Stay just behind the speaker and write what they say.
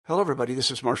Hello, everybody. This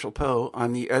is Marshall Poe.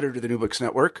 I'm the editor of the New Books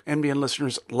Network. NBN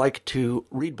listeners like to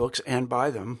read books and buy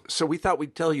them. So we thought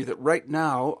we'd tell you that right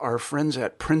now, our friends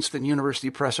at Princeton University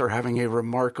Press are having a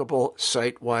remarkable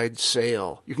site-wide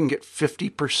sale. You can get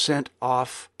 50%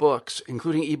 off books,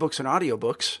 including ebooks and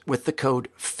audiobooks, with the code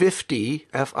 50,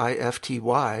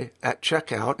 F-I-F-T-Y, at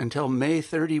checkout until May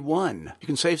 31. You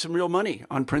can save some real money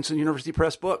on Princeton University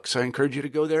Press books. I encourage you to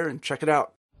go there and check it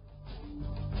out.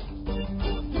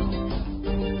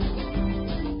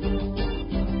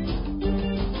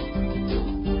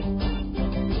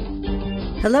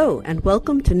 Hello, and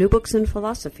welcome to New Books in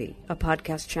Philosophy, a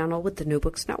podcast channel with the New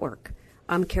Books Network.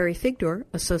 I'm Carrie Figdor,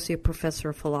 Associate Professor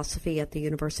of Philosophy at the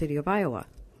University of Iowa.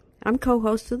 I'm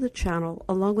co-host of the channel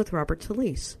along with Robert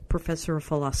Talisse, Professor of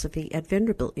Philosophy at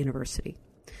Vanderbilt University.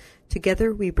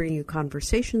 Together, we bring you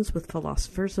conversations with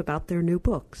philosophers about their new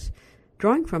books,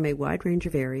 drawing from a wide range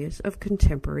of areas of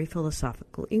contemporary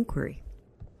philosophical inquiry.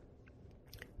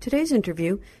 Today's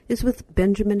interview is with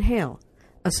Benjamin Hale,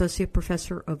 Associate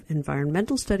Professor of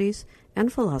Environmental Studies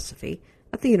and Philosophy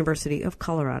at the University of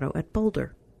Colorado at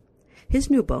Boulder. His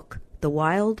new book, The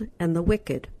Wild and the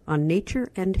Wicked on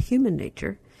Nature and Human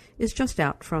Nature, is just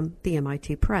out from the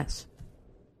MIT Press.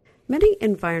 Many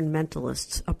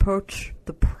environmentalists approach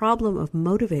the problem of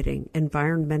motivating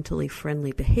environmentally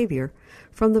friendly behavior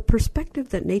from the perspective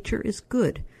that nature is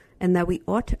good and that we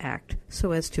ought to act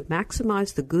so as to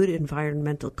maximize the good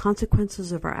environmental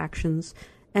consequences of our actions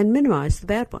and minimize the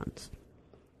bad ones.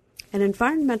 An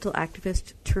environmental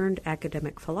activist turned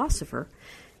academic philosopher,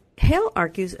 Hale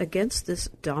argues against this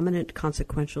dominant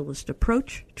consequentialist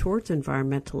approach towards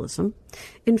environmentalism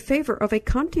in favor of a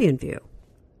Kantian view.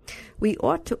 We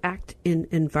ought to act in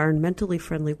environmentally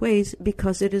friendly ways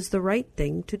because it is the right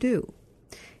thing to do.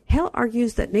 Hale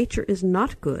argues that nature is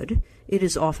not good, it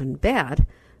is often bad,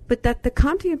 but that the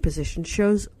Kantian position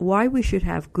shows why we should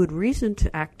have good reason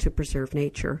to act to preserve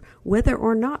nature, whether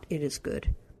or not it is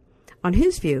good. On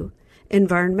his view,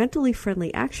 environmentally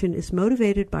friendly action is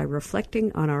motivated by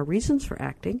reflecting on our reasons for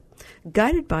acting,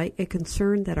 guided by a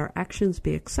concern that our actions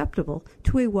be acceptable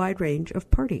to a wide range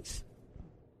of parties.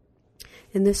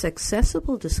 In this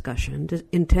accessible discussion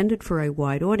intended for a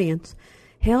wide audience,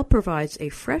 Hale provides a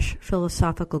fresh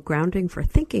philosophical grounding for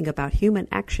thinking about human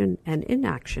action and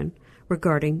inaction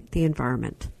regarding the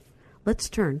environment. Let's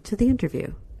turn to the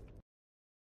interview.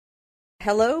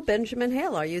 Hello, Benjamin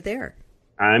Hale. Are you there?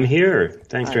 I'm here.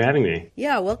 Thanks for having me.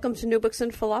 Yeah, welcome to New Books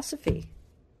in Philosophy.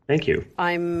 Thank you.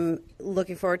 I'm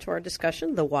looking forward to our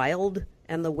discussion, The Wild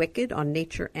and the Wicked on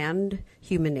Nature and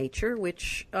Human Nature,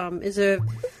 which is a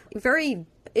very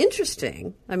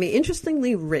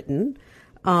interestingly written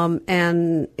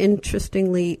and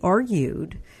interestingly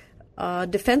argued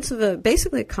defense of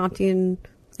basically a Kantian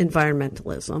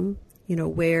environmentalism,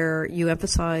 where you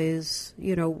emphasize,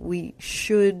 we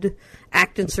should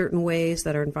act in certain ways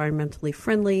that are environmentally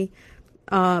friendly,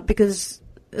 because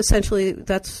essentially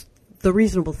that's the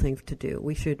reasonable thing to do.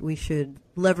 We should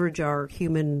leverage our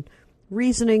human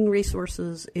reasoning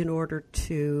resources in order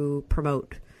to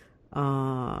promote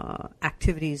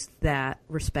activities that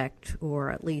respect,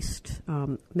 or at least,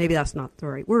 maybe that's not the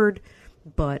right word,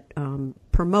 but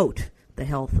promote the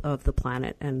health of the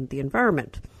planet and the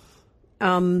environment.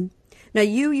 Now,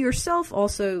 you yourself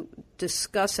also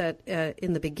discuss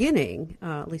in the beginning,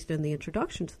 at least in the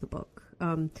introduction to the book,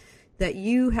 that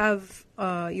you have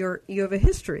you have a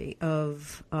history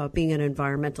of being an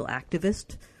environmental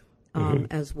activist,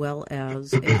 as well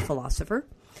as a philosopher.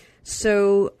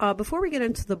 So, before we get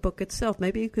into the book itself,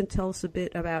 maybe you can tell us a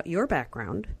bit about your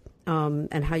background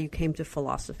and how you came to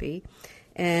philosophy,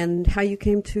 and how you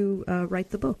came to write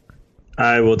the book.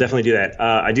 I will definitely do that.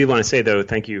 I do want to say, though,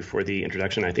 thank you for the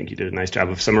introduction. I think you did a nice job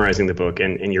of summarizing the book,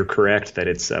 and you're correct that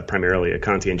it's primarily a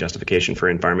Kantian justification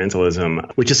for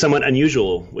environmentalism, which is somewhat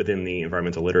unusual within the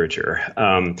environmental literature.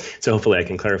 So hopefully I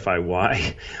can clarify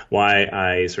why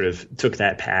I sort of took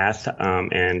that path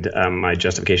and my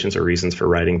justifications or reasons for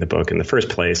writing the book in the first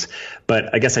place.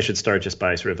 But I guess I should start just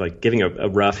by sort of like giving a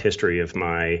rough history of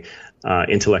my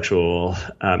intellectual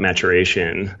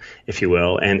maturation, if you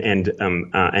will,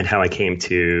 and how I came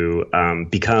to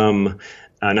become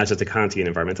not just a Kantian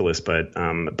environmentalist,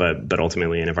 but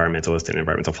ultimately an environmentalist and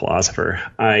environmental philosopher.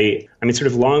 I mean, sort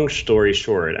of long story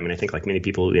short, I think like many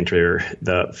people who enter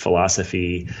the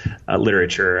philosophy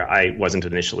literature, I wasn't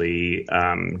initially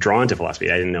drawn to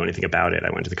philosophy. I didn't know anything about it. I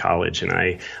went to the college and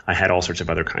I had all sorts of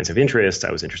other kinds of interests.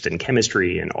 I was interested in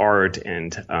chemistry and art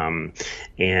and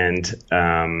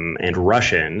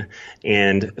Russian.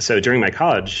 And so during my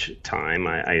college time,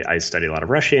 I studied a lot of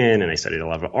Russian and I studied a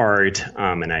lot of art,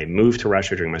 and I moved to Russia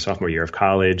Russia during my sophomore year of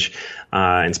college,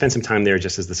 and spent some time there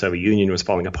just as the Soviet Union was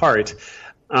falling apart.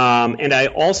 And I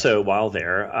also, while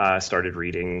there, started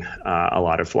reading a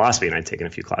lot of philosophy, and I'd taken a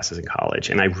few classes in college.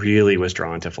 And I really was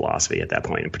drawn to philosophy at that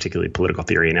point, and particularly political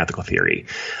theory and ethical theory.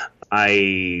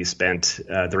 I spent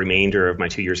the remainder of my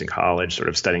 2 years in college sort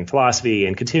of studying philosophy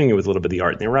and continuing with a little bit of the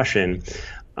art and the Russian.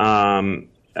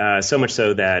 So much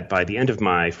so that by the end of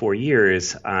my 4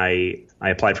 years, I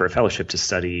applied for a fellowship to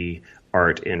study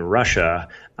art in Russia,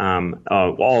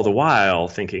 all the while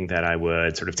thinking that I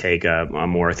would sort of take a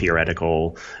more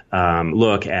theoretical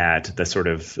look at the sort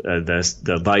of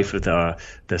the life of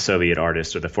the Soviet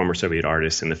artists or the former Soviet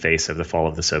artists in the face of the fall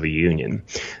of the Soviet Union.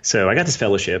 So I got this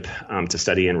fellowship to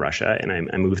study in Russia, and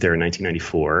I moved there in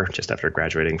 1994, just after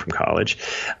graduating from college,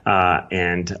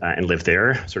 and lived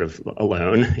there sort of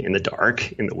alone in the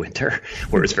dark in the winter,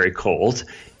 where it was very cold,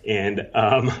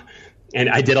 and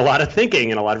I did a lot of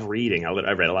thinking and a lot of reading. I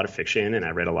read a lot of fiction, and I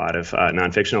read a lot of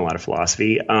nonfiction, a lot of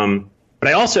philosophy. But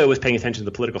I also was paying attention to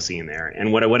the political scene there.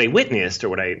 And what I witnessed, or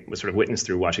what I was sort of witnessed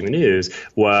through watching the news,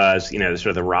 was sort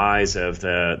of the rise of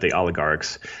the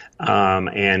oligarchs,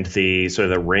 and the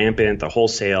sort of the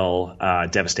wholesale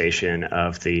devastation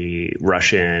of the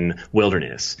Russian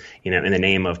wilderness, in the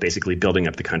name of basically building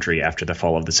up the country after the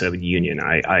fall of the Soviet Union.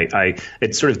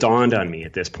 It sort of dawned on me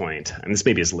at this point, and this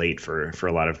maybe is late for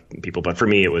a lot of people, but for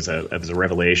me it was a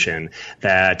revelation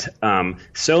that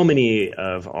so many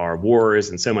of our wars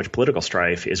and so much political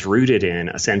strife is rooted in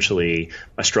essentially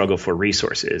a struggle for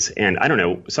resources. And I don't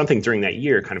know, something during that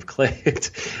year kind of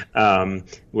clicked,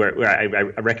 where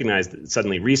I recognized that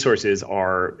suddenly resources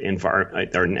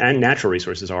natural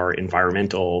resources are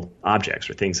environmental objects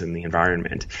or things in the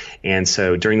environment. And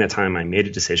so during that time, I made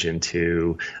a decision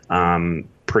to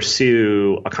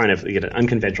pursue a kind of an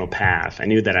unconventional path. I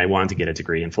knew that I wanted to get a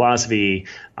degree in philosophy.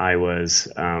 I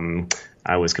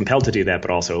was compelled to do that,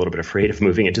 but also a little bit afraid of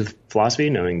moving into philosophy,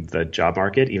 knowing the job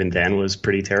market even then was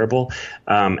pretty terrible.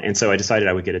 And so I decided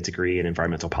I would get a degree in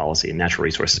environmental policy and natural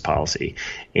resources policy.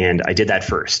 And I did that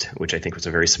first, which I think was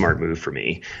a very smart move for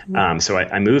me. So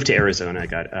I moved to Arizona. I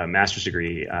got a master's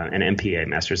degree, an MPA,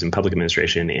 Master's in Public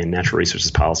Administration in Natural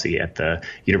Resources Policy at the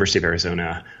University of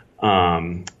Arizona.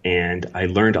 And I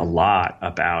learned a lot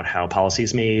about how policy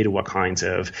is made, what kinds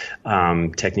of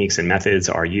techniques and methods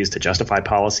are used to justify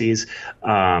policies.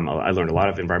 I learned a lot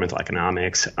of environmental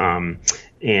economics, and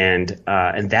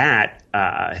that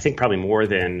I think probably more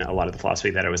than a lot of the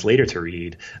philosophy that I was later to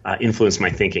read influenced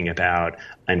my thinking about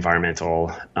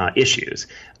environmental issues.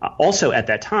 Also at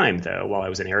that time, though, while I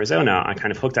was in Arizona, I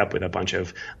kind of hooked up with a bunch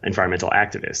of environmental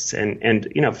activists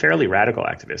and fairly radical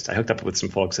activists. I hooked up with some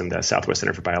folks in the Southwest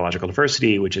Center for Biological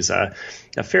Diversity, which is a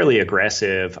fairly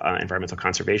aggressive environmental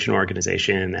conservation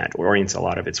organization that orients a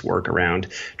lot of its work around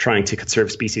trying to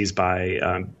conserve species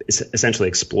by essentially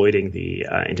exploiting the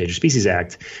Endangered Species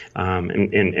Act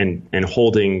and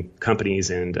holding companies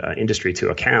and industry to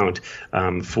account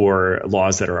for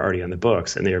laws that are already on the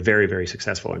books. And they are very, very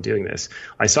successful in doing this.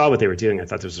 I saw what they were doing. I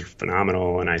thought this was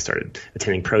phenomenal. And I started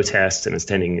attending protests and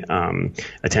attending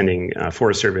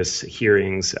Forest Service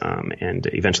hearings, and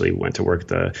eventually went to work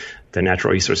the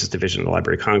Natural Resources Division of the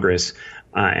Library of Congress,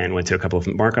 and went to a couple of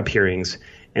markup hearings.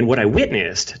 And what I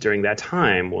witnessed during that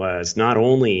time was not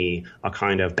only a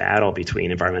kind of battle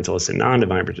between environmentalists and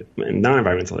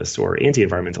non-environmentalists or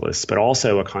anti-environmentalists, but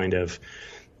also a kind of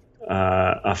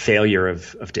a failure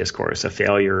of discourse, a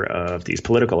failure of these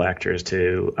political actors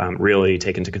to really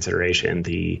take into consideration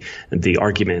the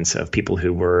arguments of people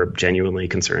who were genuinely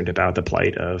concerned about the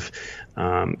plight of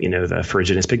the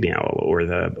ferruginous pygmy owl or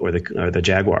the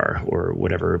jaguar or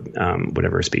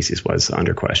whatever species was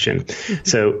under question.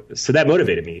 So that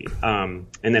motivated me. And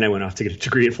then I went off to get a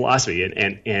degree in philosophy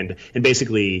and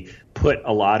basically put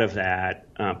a lot of that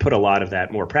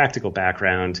more practical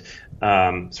background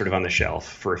sort of on the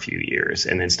shelf for a few years,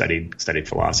 and then studied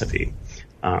philosophy.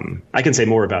 I can say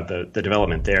more about the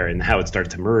development there and how it started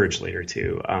to merge later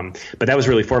too. But that was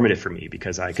really formative for me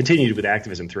because I continued with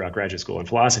activism throughout graduate school in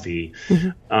philosophy.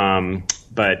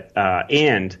 But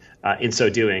in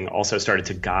so doing also started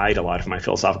to guide a lot of my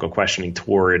philosophical questioning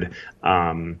toward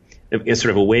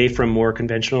sort of away from more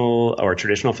conventional or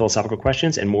traditional philosophical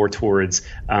questions and more towards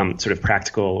sort of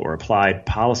practical or applied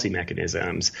policy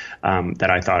mechanisms that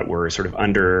I thought were sort of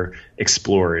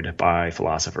underexplored by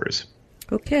philosophers.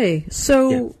 Okay,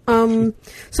 so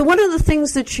so one of the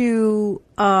things that you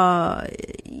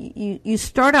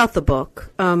start out the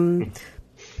book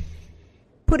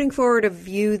putting forward a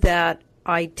view that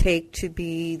I take to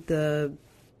be the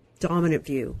dominant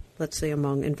view, let's say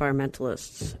among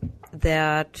environmentalists,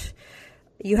 that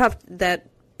you have that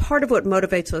part of what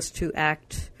motivates us to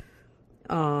act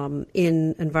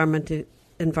in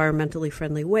environmentally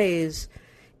friendly ways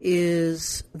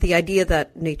is the idea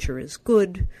that nature is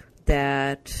good,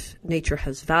 that nature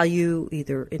has value,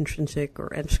 either intrinsic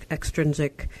or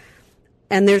extrinsic.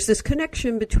 And there's this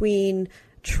connection between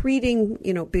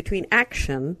between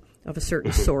action of a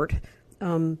certain sort,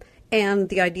 and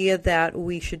the idea that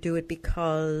we should do it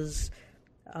because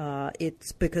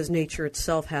nature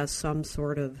itself has some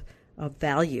sort of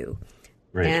value.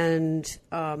 Right. And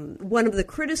one of the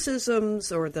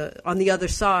criticisms, or on the other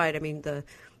side, I mean, the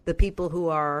people who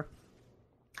are,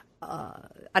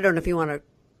 I don't know if you want to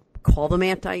call them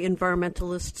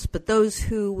anti-environmentalists, but those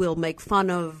who will make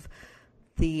fun of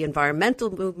the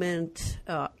environmental movement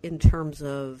in terms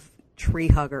of tree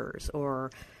huggers,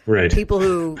 or people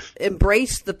who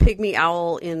embrace the pygmy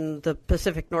owl in the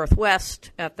Pacific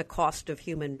Northwest at the cost of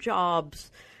human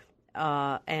jobs,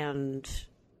 and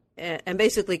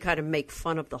basically kind of make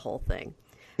fun of the whole thing.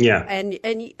 Yeah.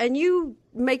 And you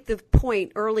make the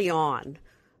point early on,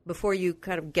 before you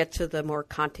kind of get to the more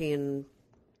Kantian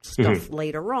stuff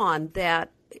later on,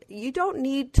 that you don't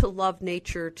need to love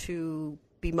nature to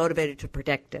be motivated to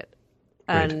protect it.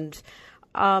 Right. And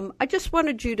I just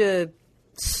wanted you to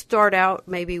start out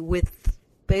maybe with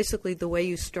basically the way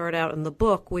you start out in the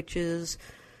book, which is,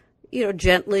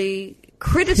 gently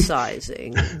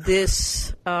criticizing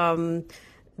this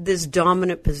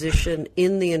dominant position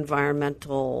in the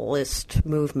environmentalist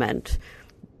movement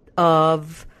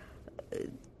of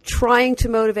trying to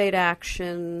motivate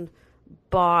action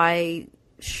by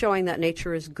showing that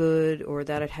nature is good, or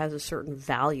that it has a certain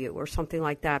value or something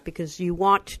like that, because you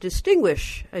want to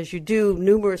distinguish, as you do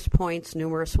numerous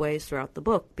ways throughout the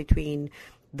book, between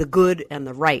the good and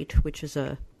the right, which is,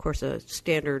 of course, a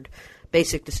standard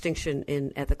basic distinction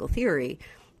in ethical theory.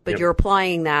 But you're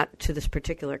applying that to this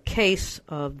particular case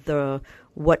of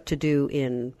what to do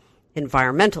in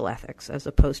environmental ethics, as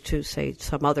opposed to, say,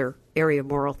 some other area of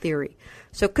moral theory.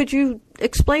 So could you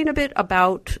explain a bit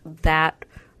about that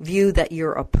view that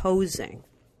you're opposing?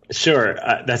 Sure.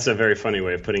 That's a very funny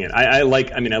way of putting it. I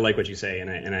like what you say,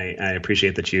 and I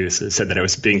appreciate that you said that I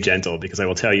was being gentle, because I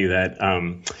will tell you that,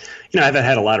 I've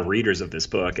had a lot of readers of this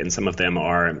book, and some of them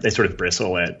they sort of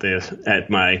bristle at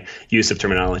my use of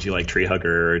terminology like tree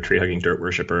hugger or tree hugging dirt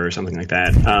worshiper or something like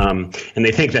that. And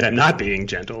they think that I'm not being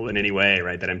gentle in any way,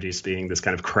 right? That I'm just being this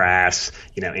kind of crass,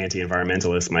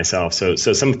 anti-environmentalist myself. So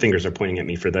some fingers are pointing at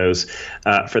me for those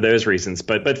reasons.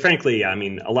 But frankly, I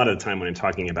mean, a lot of the time when I'm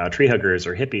talking about tree huggers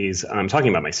or hippies, I'm talking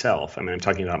about myself. I mean, I'm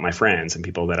talking about my friends and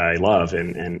people that I love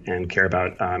and care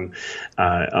about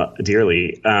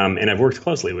dearly, and I've worked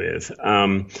closely with.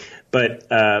 But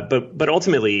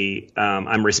ultimately,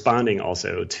 I'm responding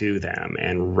also to them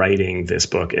and writing this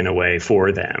book in a way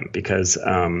for them, because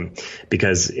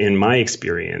in my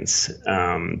experience,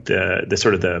 the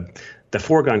sort of the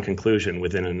foregone conclusion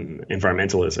within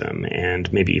environmentalism,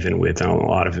 and maybe even within a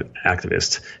lot of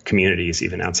activist communities,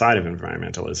 even outside of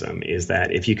environmentalism, is that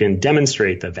if you can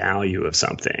demonstrate the value of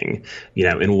something,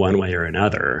 in one way or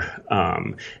another,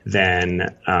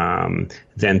 then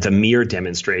the mere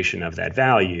demonstration of that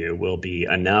value will be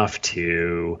enough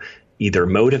to either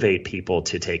motivate people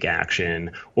to take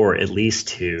action, or at least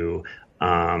to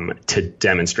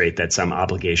demonstrate that some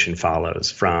obligation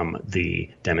follows from the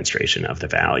demonstration of the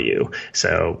value.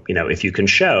 So, if you can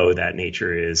show that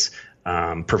nature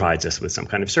provides us with some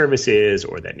kind of services,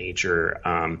 or that nature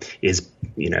is,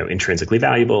 intrinsically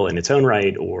valuable in its own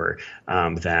right, or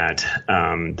that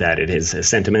it is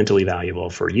sentimentally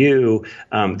valuable for you,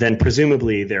 then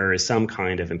presumably there is some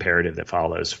kind of imperative that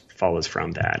follows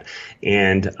from that.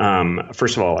 And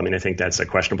first of all, I mean, I think that's a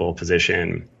questionable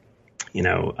position.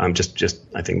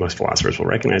 I think most philosophers will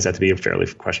recognize that to be a fairly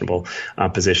questionable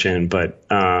position. But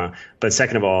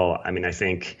second of all, I mean, I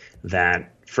think that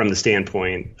from the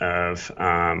standpoint of,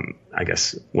 I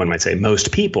guess one might say,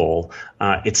 most people,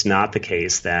 it's not the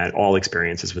case that all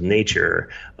experiences with nature,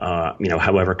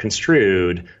 however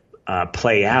construed,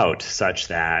 play out such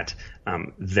that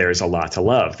there's a lot to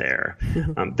love there.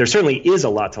 There certainly is a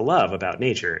lot to love about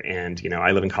nature. And,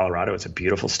 I live in Colorado. It's a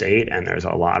beautiful state, and there's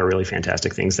a lot of really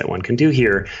fantastic things that one can do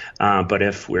here. But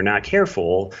if we're not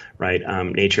careful, right,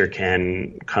 nature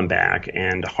can come back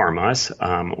and harm us,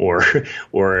 or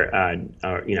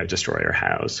destroy our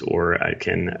house, or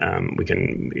we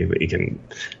can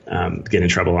get in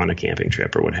trouble on a camping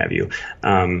trip or what have you.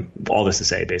 All this to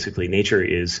say, basically, nature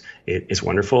is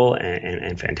wonderful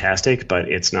and fantastic, but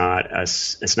it's not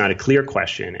it's not a clear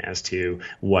question as to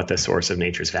what the source of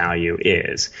nature's value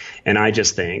is. And I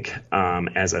just think,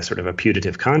 as a sort of a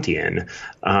putative Kantian,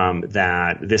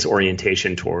 that this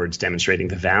orientation towards demonstrating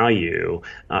the value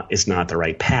is not the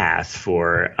right path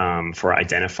for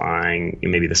identifying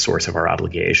maybe the source of our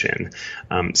obligation.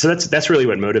 So that's really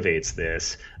what motivates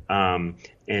this.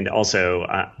 And also,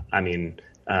 I'm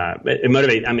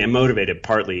motivated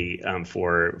partly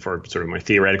for sort of my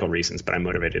theoretical reasons, but I'm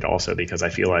motivated also because I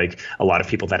feel like a lot of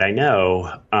people that I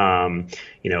know, a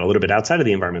little bit outside of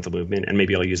the environmental movement, and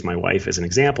maybe I'll use my wife as an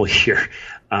example here,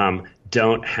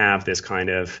 don't have this kind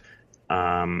of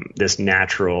this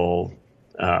natural,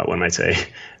 one might say,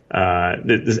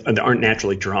 aren't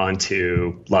naturally drawn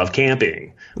to love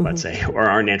camping, let's say, or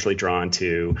aren't naturally drawn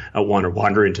to want to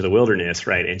wander into the wilderness,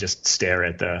 right, and just stare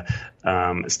at the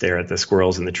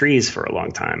squirrels in the trees for a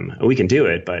long time. We can do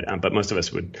it, but most of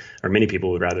us would, or many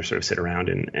people would rather sort of sit around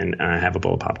and have a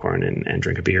bowl of popcorn and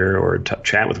drink a beer or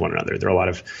chat with one another. There are a lot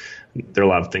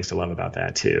of things to love about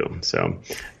that too. So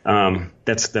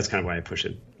that's kind of why I push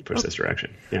this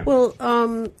direction. Yeah.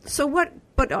 Well, so what?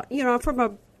 But from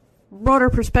a broader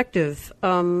perspective,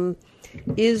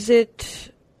 is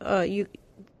it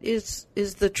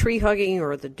is the tree hugging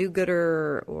or the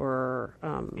do-gooder or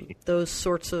those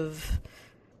sorts of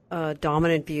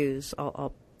dominant views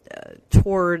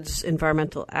towards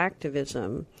environmental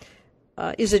activism?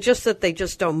 Is it just that they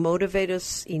just don't motivate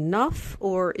us enough,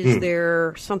 or is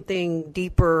there something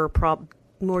deeper,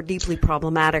 more deeply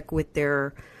problematic with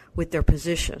their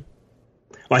position?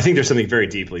 Well, I think there's something very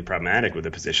deeply problematic with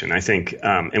the position. I think,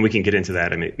 and we can get into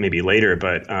that maybe later,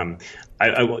 but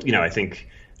I think,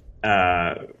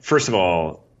 first of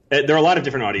all, there are a lot of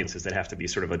different audiences that have to be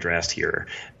sort of addressed here.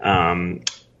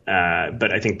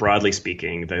 But I think broadly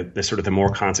speaking, the sort of the more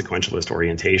consequentialist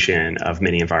orientation of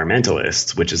many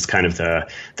environmentalists, which is kind of the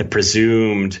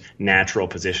presumed natural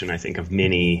position, I think, of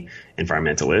many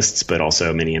environmentalists, but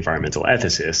also many environmental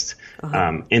ethicists.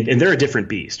 And they're a different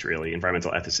beast, really,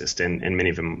 environmental ethicists, and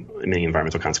many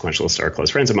environmental consequentialists are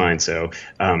close friends of mine. So,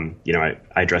 I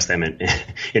address them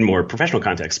in more professional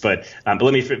contexts. But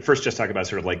let me first just talk about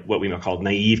sort of like what we might call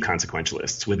naive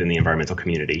consequentialists within the environmental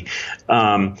community.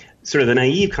 Sort of the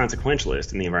naive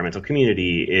consequentialist in the environmental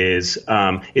community is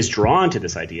drawn to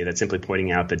this idea that simply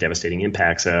pointing out the devastating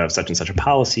impacts of such and such a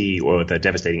policy, or the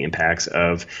devastating impacts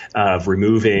of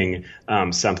removing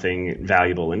something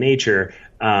valuable in nature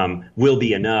will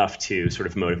be enough to sort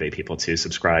of motivate people to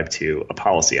subscribe to a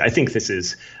policy. I think this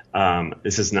is a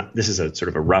sort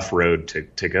of a rough road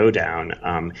to go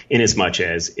down, in as much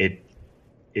as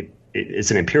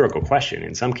it's an empirical question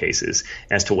in some cases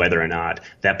as to whether or not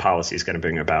that policy is going to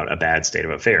bring about a bad state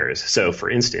of affairs. So, for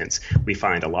instance, we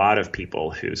find a lot of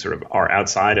people who sort of are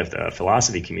outside of the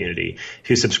philosophy community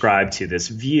who subscribe to this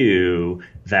view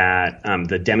that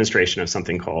the demonstration of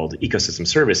something called ecosystem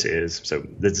services,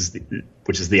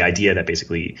 which is the idea that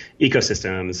basically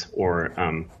ecosystems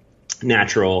or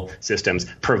natural systems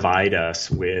provide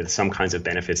us with some kinds of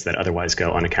benefits that otherwise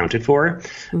go unaccounted for.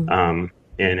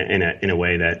 In a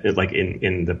way that, like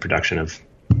in the production of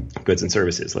goods and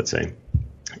services, let's say.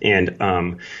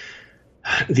 And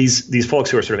these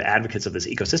folks who are sort of advocates of this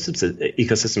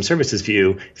ecosystem services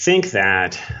view think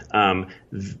that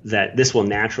that this will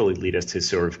naturally lead us to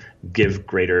sort of give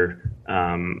greater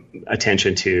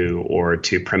attention to or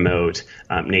to promote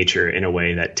nature in a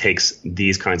way that takes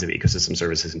these kinds of ecosystem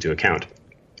services into account.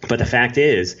 But the fact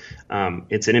is,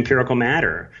 it's an empirical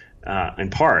matter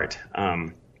in part.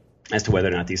 As to whether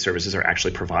or not these services are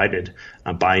actually provided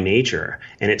by nature.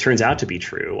 And it turns out to be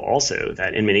true also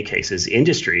that in many cases,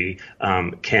 industry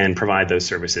can provide those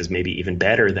services maybe even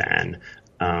better than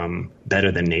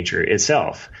nature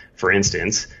itself. For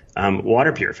instance,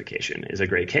 water purification is a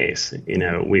great case.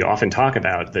 We often talk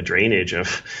about the drainage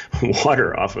of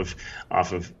water off of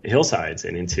hillsides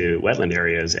and into wetland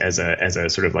areas as a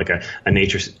sort of like an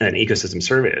ecosystem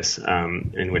service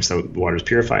in which the water is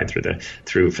purified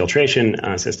through filtration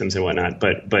systems and whatnot.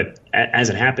 But as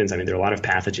it happens, I mean, there are a lot of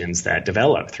pathogens that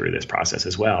develop through this process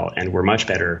as well, and we're much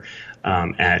better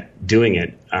at doing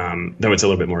it, though it's a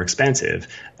little bit more expensive.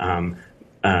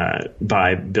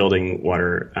 By building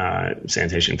water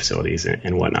sanitation facilities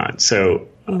and whatnot. So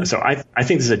I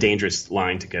think this is a dangerous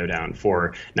line to go down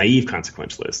for naive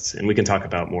consequentialists, and we can talk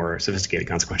about more sophisticated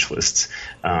consequentialists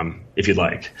if you'd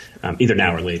like, either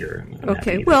now or later.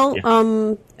 Okay. Well,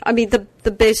 yeah. I mean,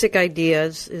 the basic idea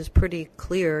is pretty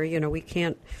clear. We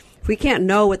can't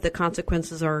know what the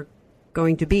consequences are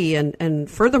going to be, and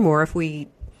furthermore, if we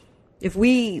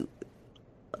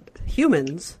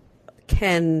humans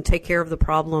can take care of the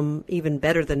problem even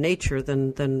better than nature,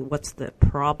 then what's the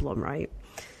problem, right?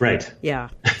 Right. Yeah.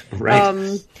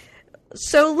 Right.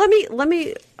 So let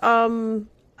me.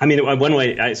 I mean, one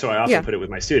way. I often put it with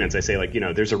my students. I say, like,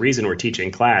 there's a reason we're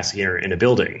teaching class here in a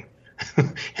building.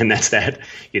 And that's that,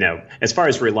 as far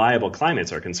as reliable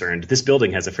climates are concerned, this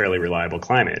building has a fairly reliable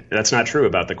climate. That's not true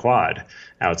about the quad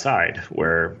outside,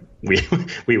 where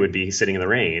we would be sitting in the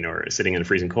rain or sitting in the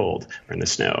freezing cold or in the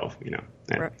snow.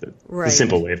 Right. The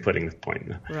simple way of putting the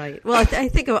point. Right. Well, I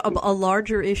think a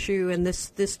larger issue, and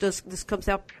this comes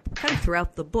out kind of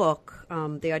throughout the book,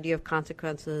 the idea of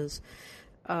consequences.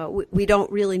 We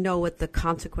don't really know what the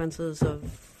consequences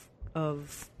of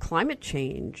climate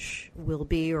change will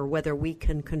be, or whether we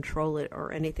can control it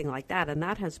or anything like that. And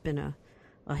that has been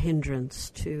a hindrance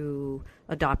to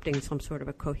adopting some sort of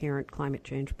a coherent climate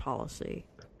change policy.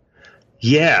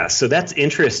 Yeah, so that's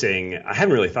interesting. I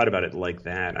haven't really thought about it like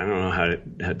that. I don't know how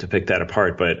to pick that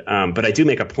apart, but I do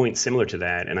make a point similar to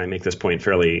that, and I make this point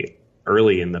fairly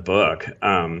early in the book,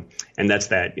 and that's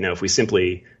that, if we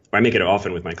simply, or I make it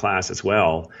often with my class as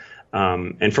well,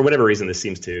 and for whatever reason this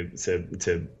seems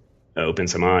to open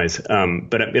some eyes.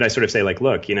 But I sort of say, like,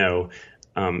 look,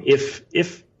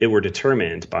 if it were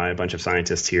determined by a bunch of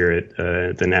scientists here at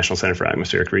the National Center for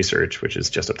Atmospheric Research, which is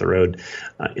just up the road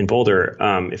in Boulder,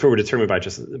 if it were determined by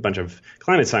just a bunch of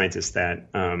climate scientists that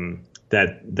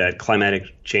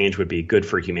climatic change would be good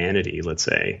for humanity, let's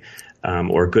say,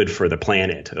 or good for the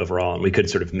planet overall, and we could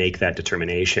sort of make that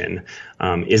determination.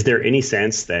 Is there any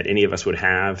sense that any of us would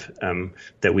have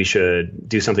that we should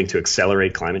do something to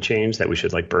accelerate climate change, that we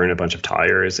should like burn a bunch of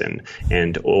tires and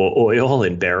oil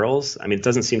in barrels? I mean, it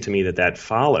doesn't seem to me that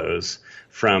follows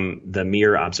from the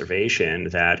mere observation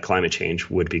that climate change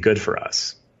would be good for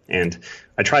us. And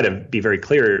I try to be very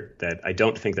clear that I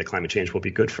don't think that climate change will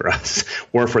be good for us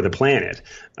or for the planet.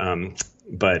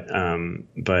 But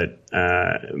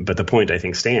the point, I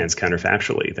think, stands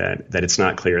counterfactually that it's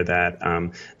not clear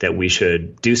that we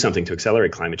should do something to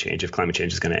accelerate climate change if climate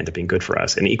change is going to end up being good for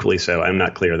us. And equally so, I'm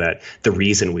not clear that the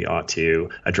reason we ought to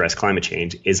address climate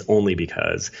change is only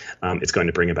because it's going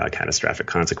to bring about catastrophic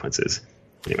consequences.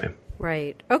 Anyway.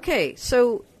 Right. Okay.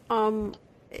 So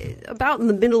about in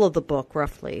the middle of the book,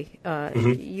 roughly,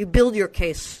 you build your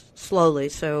case slowly.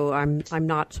 So I'm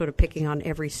not sort of picking on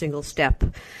every single step.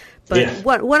 But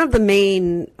one of the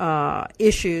main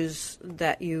issues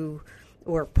that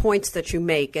or points that you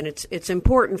make, and it's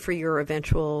important for your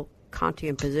eventual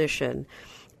Kantian position,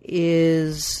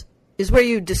 is where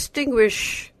you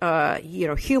distinguish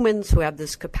humans who have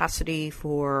this capacity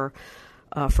for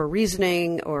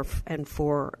reasoning, and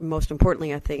for, most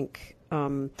importantly, I think,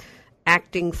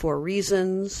 acting for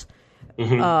reasons.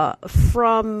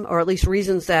 From, or at least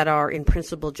reasons that are in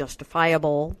principle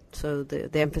justifiable. So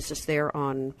the emphasis there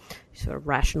on sort of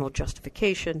rational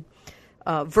justification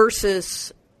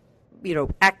versus,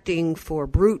 acting for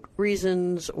brute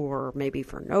reasons or maybe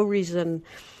for no reason.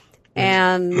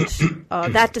 And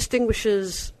that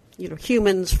distinguishes,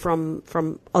 humans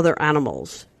from other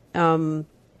animals. And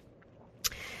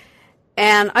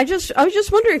I was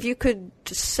just wondering if you could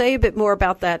say a bit more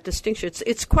about that distinction.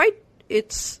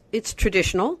 It's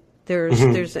traditional.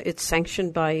 It's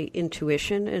sanctioned by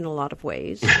intuition in a lot of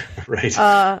ways. Right.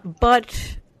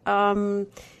 But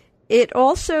it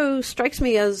also strikes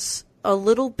me as a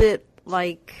little bit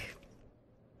like,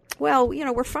 well,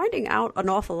 we're finding out an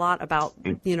awful lot about,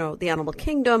 the animal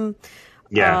kingdom.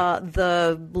 Yeah.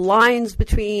 The lines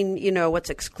between, what's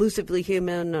exclusively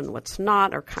human and what's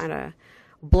not are kind of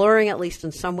blurring, at least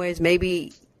in some ways.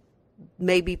 Maybe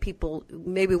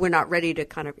we're not ready to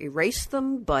kind of erase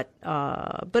them, but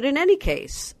in any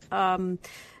case,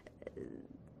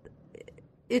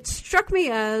 it struck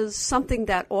me as something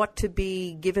that ought to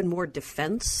be given more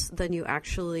defense than you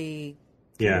actually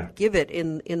give it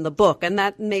in the book, and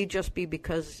that may just be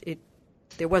because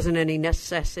there wasn't any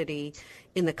necessity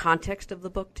in the context of the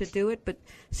book to do it. But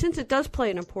since it does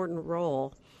play an important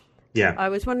role, I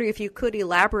was wondering if you could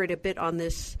elaborate a bit on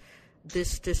this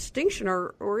distinction,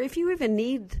 or if you even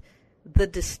need the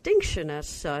distinction as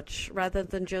such, rather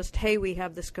than just, hey, we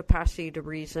have this capacity to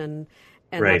reason,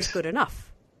 and that's good enough.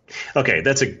 Okay,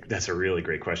 that's a really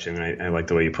great question. I like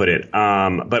the way you put it.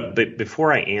 But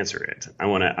before I answer it, I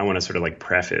want to sort of like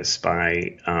preface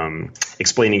by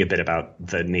explaining a bit about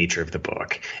the nature of the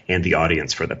book and the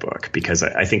audience for the book, because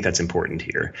I think that's important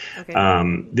here.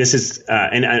 Okay. This is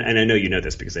and I know you know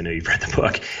this because I know you've read the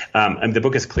book. And the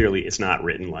book is clearly, it's not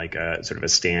written like a sort of a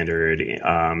standard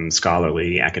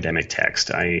scholarly academic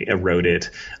text. I wrote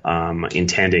it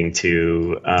intending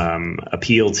to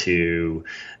appeal to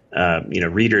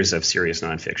readers of serious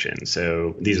nonfiction.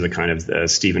 So these are the kind of the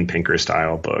Steven Pinker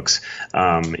style books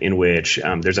in which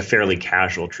there's a fairly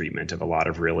casual treatment of a lot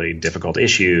of really difficult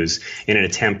issues in an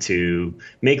attempt to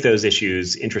make those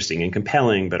issues interesting and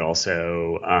compelling, but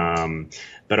also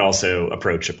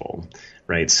approachable,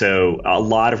 right? So a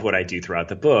lot of what I do throughout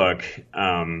the book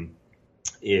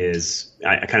is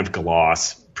I kind of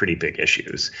gloss pretty big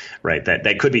issues, right?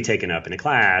 That could be taken up in a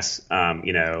class,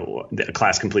 a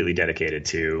class completely dedicated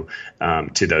to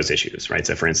those issues, right?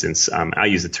 So, for instance, I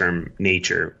use the term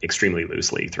nature extremely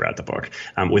loosely throughout the book,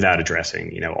 without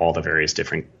addressing, all the various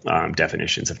different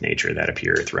definitions of nature that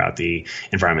appear throughout the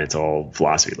environmental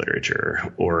philosophy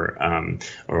literature or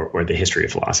the history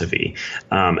of philosophy,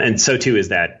 and so too is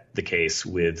that the case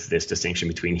with this distinction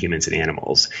between humans and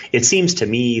animals. It seems to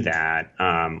me that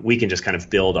we can just kind of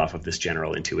build off of this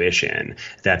general intuition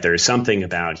that there's something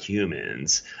about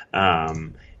humans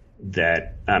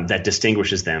that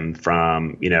distinguishes them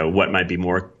from, what might be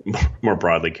more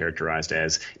broadly characterized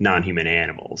as non-human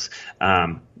animals.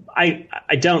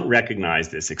 I don't recognize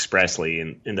this expressly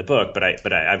in the book, but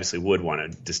I obviously would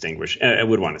want to distinguish. I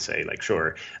would want to say,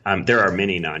 sure, there are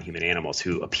many non-human animals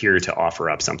who appear to offer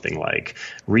up something like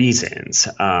reasons.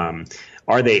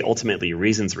 Are they ultimately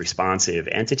reasons responsive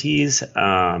entities,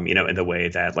 in the way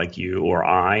that like you or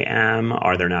I am?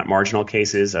 Are there not marginal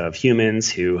cases of humans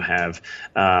who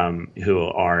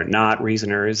are not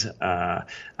reasoners? There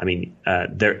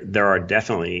are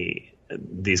definitely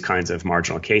these kinds of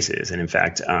marginal cases. And in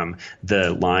fact,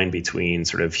 the line between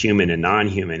sort of human and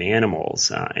non-human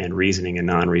animals and reasoning and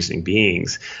non-reasoning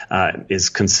beings is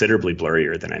considerably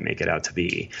blurrier than I make it out to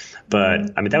be.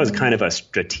 But that was kind of a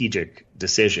strategic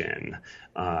decision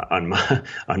on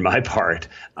my part,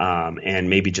 and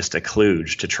maybe just a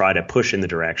kludge to try to push in the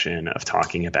direction of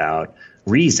talking about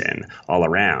reason all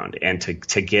around, and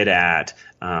to get at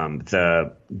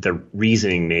the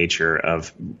reasoning nature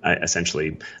of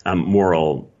essentially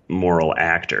moral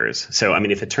actors. So,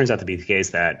 if it turns out to be the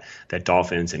case that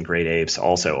dolphins and great apes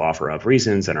also offer up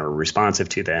reasons and are responsive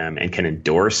to them and can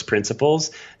endorse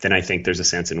principles, then I think there's a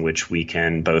sense in which we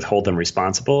can both hold them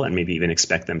responsible and maybe even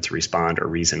expect them to respond or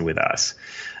reason with us.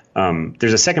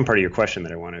 There's a second part of your question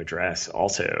that I want to address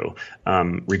also,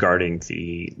 regarding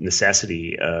the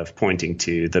necessity of pointing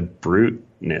to the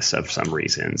bruteness of some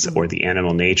reasons or the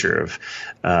animal nature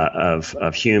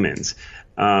of humans.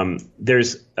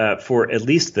 There's for at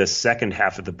least the second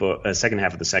half of the book,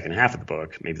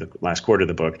 maybe the last quarter of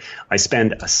the book, I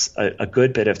spend a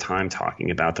good bit of time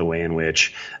talking about the way in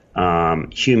which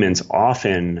humans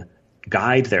often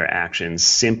guide their actions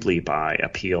simply by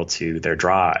appeal to their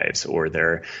drives or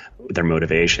their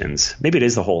motivations. Maybe it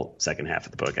is the whole second half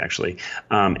of the book, actually,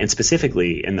 and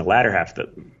specifically in the latter half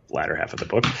of the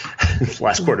book,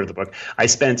 last quarter of the book, I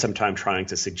spent some time trying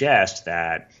to suggest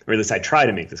that, or at least I try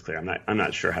to make this clear. I'm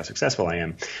not sure how successful I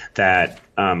am. That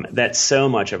so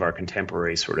much of our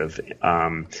contemporary sort of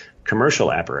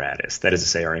commercial apparatus, that is to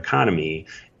say, our economy,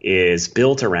 is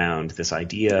built around this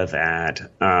idea that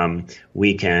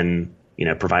we can,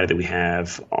 provided that we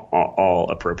have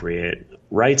all appropriate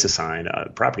rights assigned,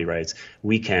 property rights,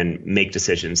 we can make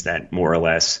decisions that more or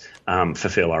less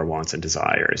fulfill our wants and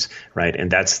desires, right?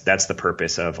 And that's the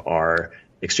purpose of our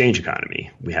exchange economy.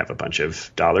 We have a bunch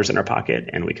of dollars in our pocket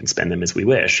and we can spend them as we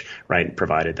wish, right?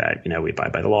 Provided that, we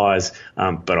abide by the laws,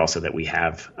 but also that we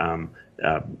have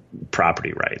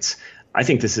property rights. I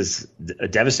think this is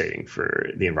devastating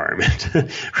for the environment,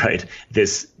 right?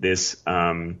 This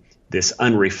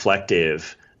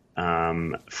unreflective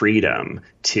freedom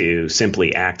to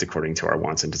simply act according to our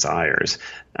wants and desires.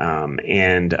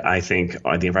 And I think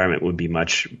the environment would be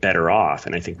much better off,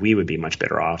 and I think we would be much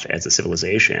better off as a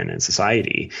civilization and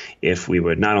society if we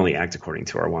would not only act according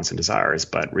to our wants and desires,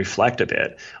 but reflect a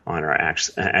bit on our acts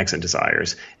and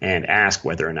desires and ask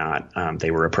whether or not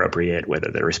they were appropriate, whether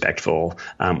they're respectful,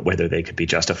 whether they could be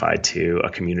justified to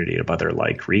a community of other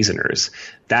like reasoners.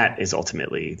 That is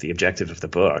ultimately the objective of the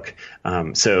book.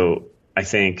 So I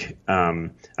think I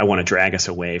want to drag us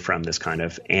away from this kind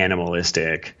of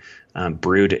animalistic,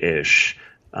 brutish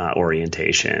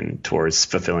orientation towards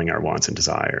fulfilling our wants and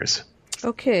desires.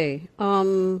 Okay.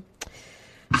 So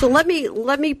let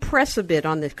me press a bit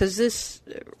on this, because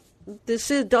this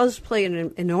does play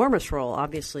an enormous role,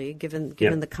 obviously, given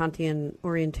the Kantian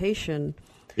orientation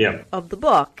of the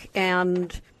book,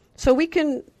 and so we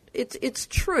can. It's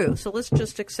true. So let's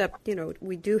just accept,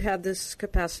 we do have this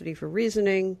capacity for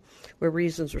reasoning. We're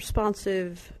reasons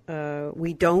responsive.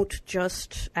 We don't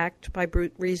just act by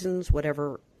brute reasons,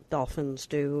 whatever dolphins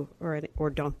do or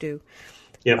don't do.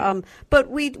 But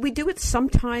we do it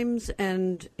sometimes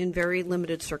and in very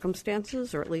limited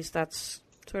circumstances, or at least that's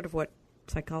sort of what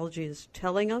psychology is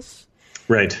telling us.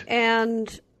 Right. And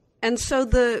so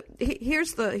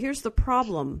here's the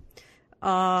problem.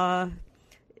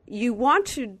 You want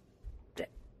to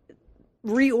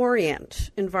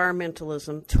reorient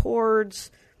environmentalism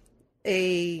towards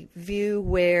a view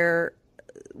where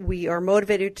we are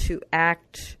motivated to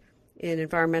act in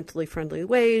environmentally friendly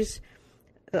ways,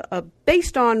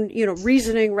 based on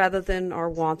reasoning rather than our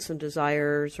wants and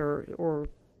desires or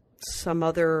some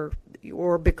other,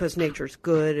 or because nature's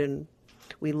good and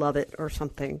we love it or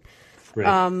something.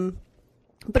 Right.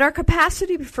 But our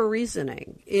capacity for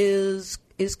reasoning is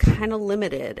kind of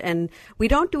limited, and we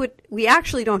don't do it. We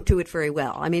actually don't do it very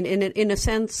well. I mean, in a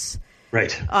sense,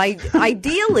 right.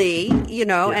 Ideally,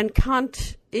 and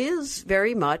Kant is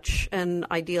very much an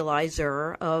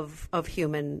idealizer of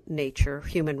human nature,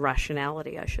 human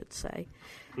rationality, I should say.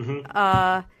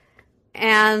 Mm-hmm.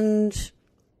 And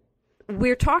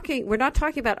we're not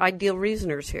talking about ideal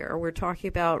reasoners here. We're talking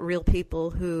about real people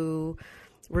who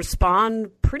respond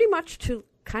pretty much to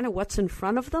kind of what's in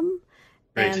front of them,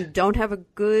 right, and don't have a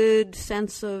good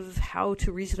sense of how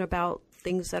to reason about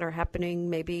things that are happening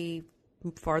maybe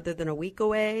farther than a week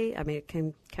away. I mean, it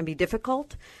can be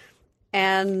difficult.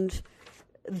 And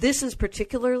this is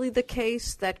particularly the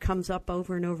case that comes up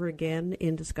over and over again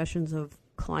in discussions of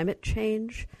climate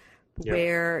change,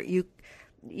 where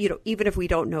even if we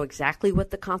don't know exactly what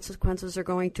the consequences are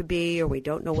going to be, or we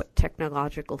don't know what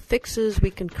technological fixes we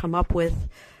can come up with,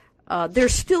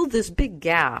 there's still this big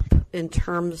gap in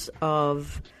terms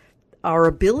of our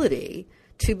ability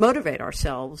to motivate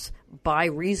ourselves by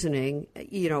reasoning,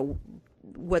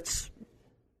 what's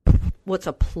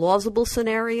a plausible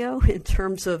scenario in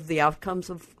terms of the outcomes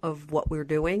of what we're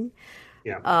doing.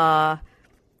 Yeah.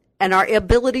 And our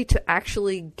ability to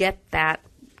actually get that,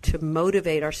 to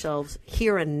motivate ourselves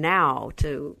here and now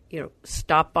to,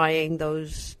 stop buying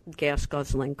those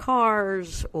gas-guzzling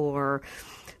cars, or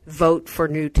vote for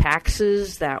new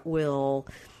taxes that will,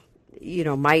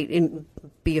 might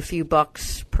be a few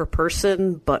bucks per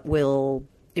person, but will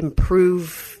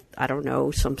improve, I don't know,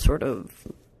 some sort of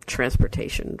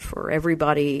transportation for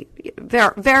everybody,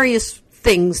 various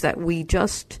things that we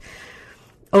just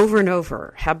over and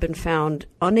over have been found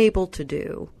unable to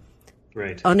do,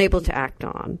 right, unable to act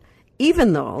on,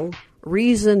 even though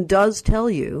reason does tell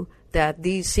you that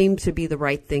these seem to be the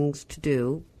right things to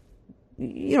do,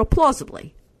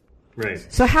 plausibly. Right.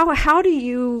 So how do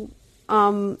you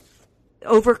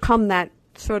overcome that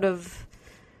sort of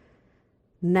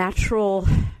natural,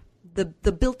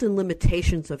 the built-in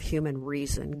limitations of human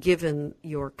reason, given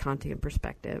your Kantian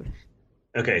perspective?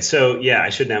 Okay, so I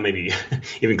should now maybe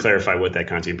even clarify what that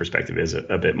Kantian perspective is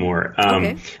a bit more.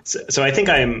 Okay. So I think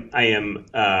I am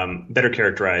better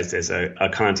characterized as a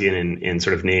Kantian in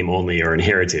sort of name only, or in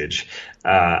heritage.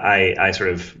 I sort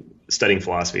of, studying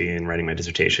philosophy and writing my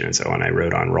dissertation and so on, I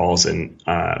wrote on Rawls and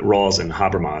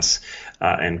Habermas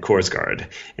and Korsgaard,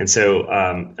 and so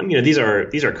these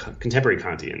are contemporary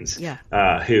Kantians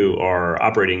who are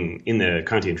operating in the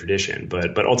Kantian tradition,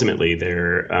 but ultimately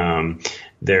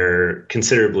they're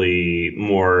considerably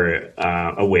more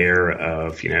aware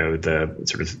of the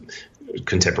sort of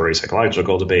contemporary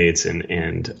psychological debates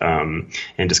and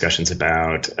discussions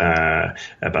about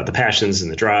the passions and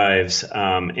the drives,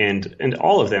 and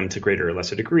all of them to greater or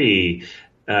lesser degree,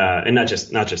 and not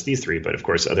just these three, but of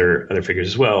course other figures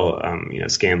as well,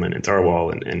 Scanlon and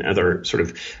Tharwell and other sort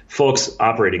of folks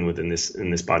operating within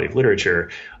this body of literature,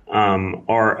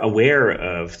 are aware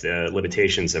of the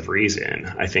limitations of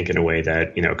reason, I think, in a way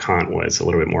that Kant was a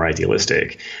little bit more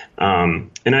idealistic,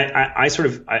 and I sort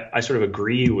of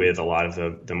agree with a lot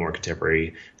of the more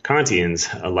contemporary Kantians,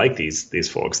 like these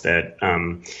folks, that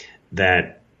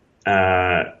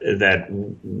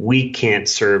we can't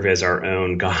serve as our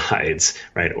own guides,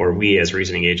 right? Or we as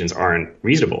reasoning agents aren't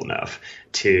reasonable enough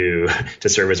to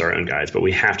serve as our own guides, but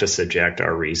we have to subject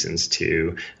our reasons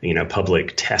to,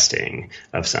 public testing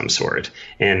of some sort.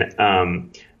 And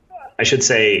I should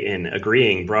say, in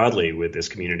agreeing broadly with this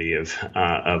community of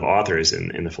authors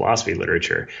in the philosophy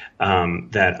literature,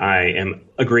 that I am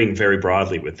agreeing very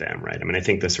broadly with them, right? I mean, I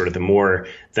think the more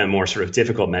sort of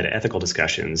difficult meta-ethical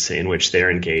discussions in which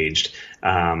they're engaged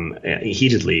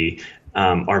heatedly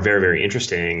are very, very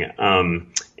interesting.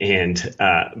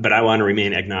 But I want to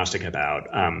remain agnostic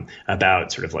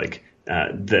about sort of like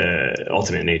the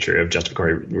ultimate nature of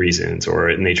justificatory reasons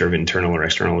or nature of internal or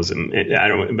externalism. I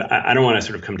don't want to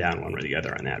sort of come down one or the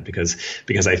other on that because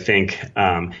I think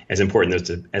as important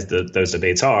as those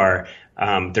debates are,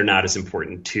 they're not as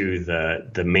important to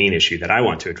the main issue that I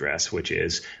want to address, which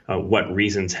is what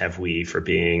reasons have we for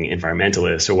being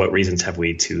environmentalists, or what reasons have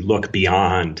we to look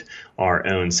beyond our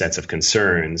own sets of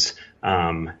concerns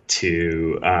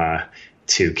to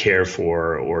care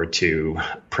for or to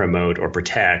promote or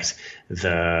protect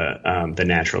the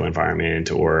natural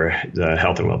environment or the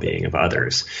health and well-being of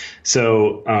others.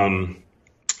 So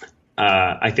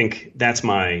I think that's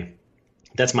my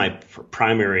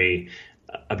primary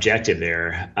objective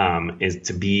there, is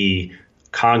to be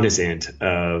cognizant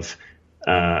of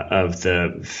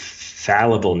the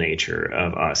fallible nature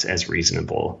of us as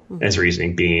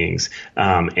reasoning beings,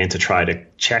 and to try to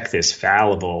check this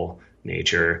fallible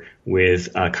nature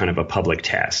with kind of a public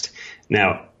test.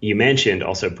 Now, you mentioned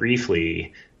also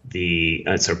briefly the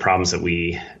problems that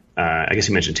we I guess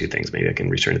you mentioned two things. Maybe I can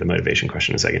return to the motivation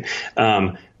question in a second.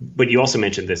 But you also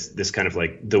mentioned this kind of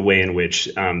like the way in which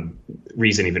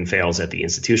reason even fails at the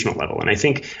institutional level. And I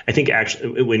think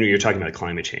actually when you're talking about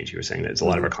climate change, you were saying that a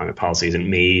lot of our climate policy isn't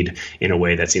made in a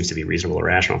way that seems to be reasonable or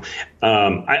rational.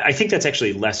 I think that's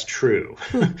actually less true.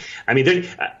 I mean,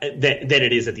 that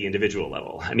it is at the individual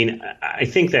level. I mean, I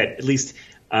think that at least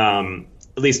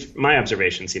my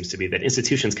observation seems to be that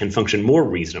institutions can function more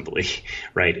reasonably,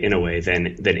 right, in a way than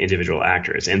individual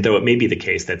actors. And though it may be the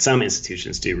case that some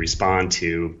institutions do respond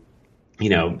to,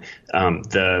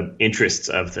 the interests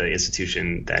of the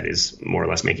institution that is more or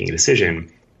less making a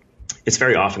decision, it's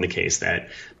very often the case that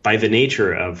by the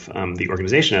nature of the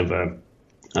organization of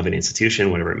an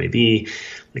institution, whatever it may be,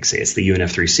 like say it's the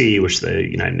UNFCCC, which is the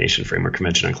United Nations Framework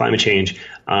Convention on Climate Change,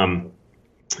 or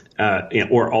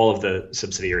all of the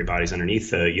subsidiary bodies underneath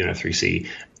the UNFCCC,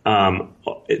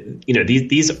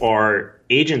 these are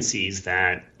agencies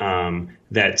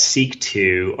that seek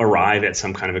to arrive at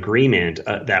some kind of agreement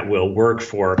that will work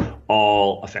for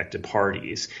all affected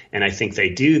parties, and I think they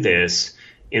do this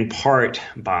in part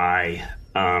by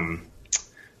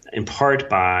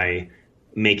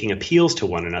making appeals to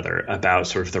one another about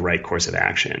sort of the right course of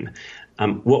action.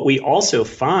 What we also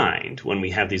find when we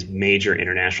have these major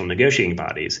international negotiating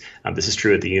bodies, this is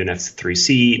true at the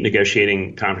UNFCCC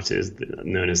negotiating conferences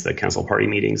known as the Council Party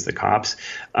Meetings, the COPs,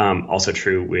 also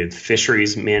true with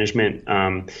fisheries management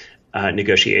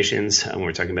negotiations when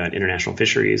we're talking about international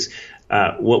fisheries.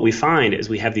 What we find is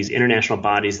we have these international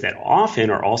bodies that often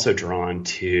are also drawn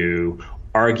to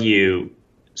argue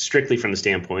strictly from the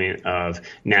standpoint of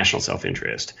national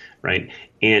self-interest, right?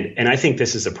 And I think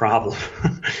this is a problem.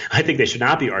 I think they should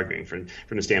not be arguing from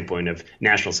the standpoint of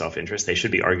national self-interest. They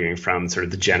should be arguing from sort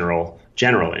of the general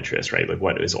interest, right? Like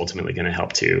what is ultimately going to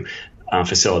help to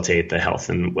facilitate the health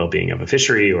and well-being of a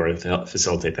fishery, or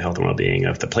facilitate the health and well-being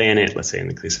of the planet, let's say in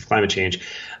the case of climate change.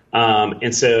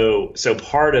 And so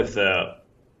part of the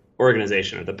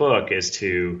organization of the book is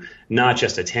to not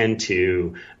just attend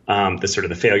to the sort of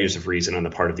the failures of reason on the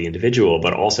part of the individual,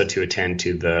 but also to attend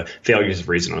to the failures of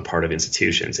reason on the part of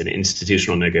institutions and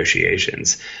institutional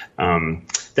negotiations.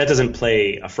 That doesn't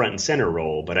play a front and center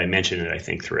role, but I mention it, I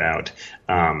think, throughout,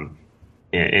 and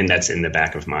that's in the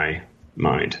back of my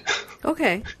mind.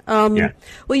 Okay. Yeah.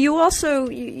 Well, you also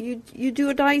you do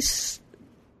a nice.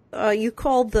 You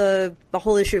called the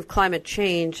whole issue of climate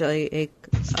change a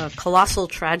colossal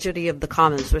tragedy of the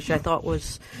commons, which I thought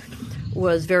was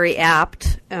very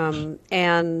apt.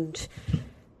 And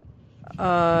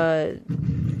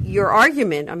your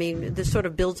argument, I mean, this sort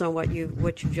of builds on what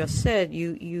you just said.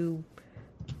 You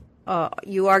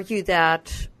argue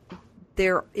that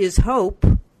there is hope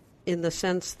in the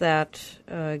sense that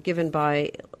given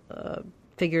by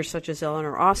figures such as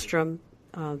Elinor Ostrom,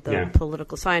 the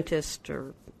political scientist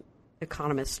or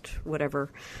economist, whatever.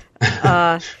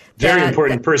 Very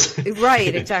important person.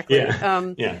 Right, exactly.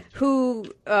 Who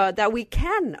that we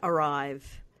can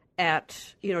arrive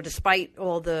at, despite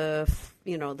all the,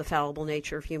 the fallible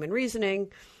nature of human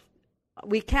reasoning,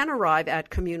 we can arrive at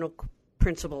communal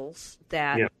principles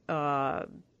that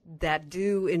that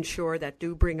do ensure, that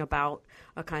do bring about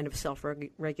a kind of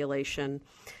self-regulation,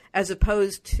 as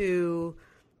opposed to,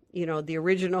 the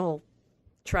original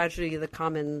tragedy of the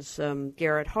commons,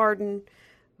 Garrett Hardin,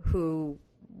 who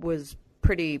was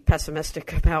pretty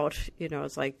pessimistic about,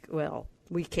 it's like, well,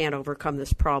 we can't overcome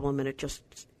this problem, and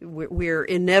we're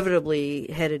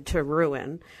inevitably headed to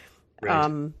ruin.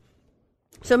 Right.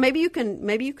 So maybe you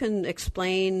can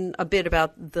explain a bit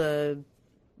about the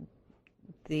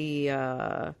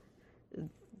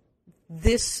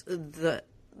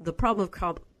problem of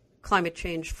climate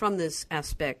change from this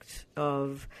aspect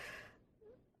of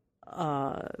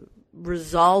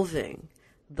resolving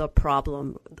the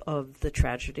problem of the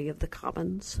tragedy of the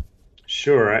commons?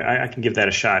 Sure, I can give that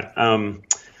a shot.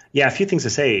 Yeah, a few things to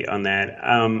say on that.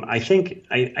 I think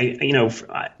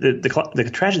the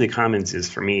tragedy of the commons is,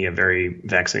 for me, a very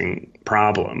vexing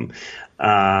problem,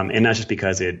 and not just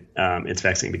because it's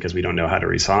vexing because we don't know how to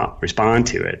respond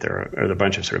to it. There are a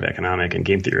bunch of sort of economic and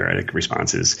game theoretic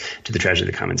responses to the tragedy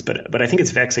of the commons, but I think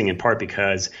it's vexing in part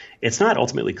because it's not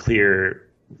ultimately clear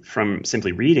from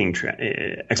simply reading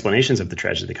explanations of the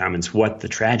tragedy of the commons what the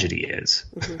tragedy is,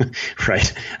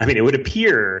 right? I mean, it would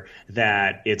appear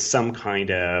that it's some kind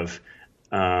of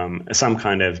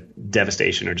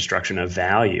devastation or destruction of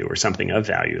value or something of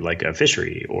value, like a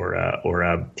fishery or a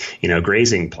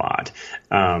grazing plot.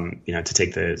 To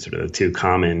take the sort of two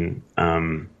common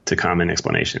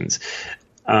explanations.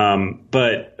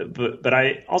 But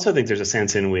I also think there's a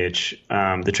sense in which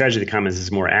the tragedy of the commons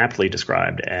is more aptly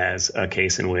described as a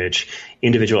case in which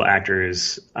individual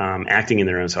actors acting in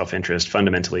their own self-interest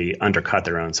fundamentally undercut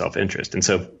their own self-interest, and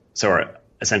so are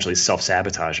essentially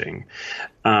self-sabotaging.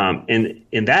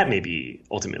 And that may be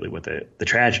ultimately what the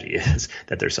tragedy is,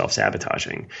 that they're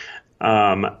self-sabotaging.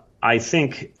 I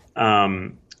think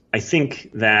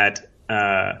that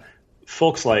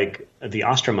folks like the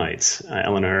Ostromites,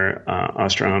 Eleanor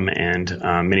Ostrom, and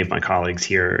many of my colleagues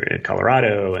here at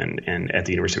Colorado and at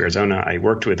the University of Arizona. I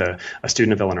worked with a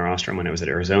student of Eleanor Ostrom when I was at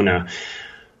Arizona.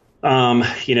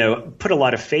 Put a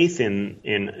lot of faith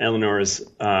in Eleanor's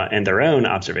and their own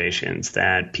observations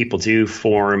that people do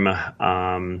form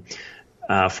non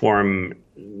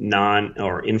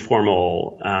or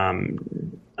informal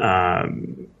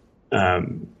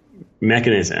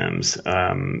mechanisms,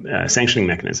 sanctioning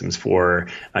mechanisms for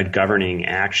a governing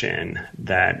action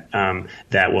that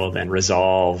will then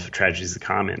resolve tragedies of the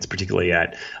commons, particularly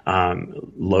at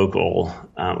local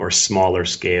or smaller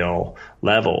scale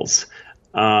levels.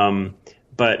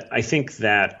 But I think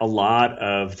that a lot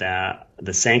of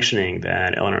the sanctioning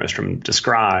that Eleanor Ostrom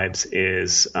describes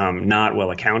is not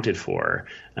well accounted for.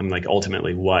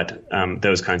 Ultimately what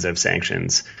those kinds of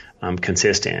sanctions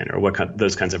consist in, or what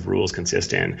those kinds of rules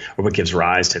consist in, or what gives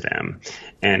rise to them.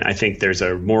 And I think there's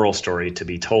a moral story to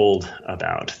be told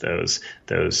about those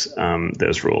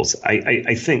rules.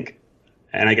 I think,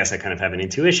 and I guess I kind of have an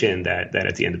intuition that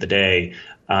at the end of the day,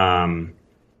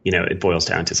 it boils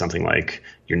down to something like,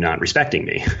 you're not respecting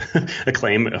me, a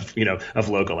claim of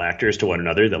local actors to one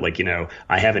another that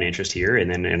I have an interest here. And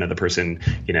then another person,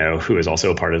 who is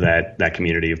also a part of that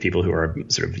community of people who are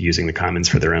sort of using the commons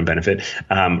for their own benefit,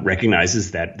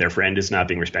 recognizes that their friend is not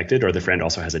being respected, or the friend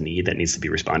also has a need that needs to be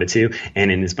responded to.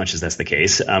 And in as much as that's the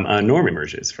case, a norm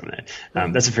emerges from that.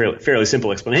 That's a fairly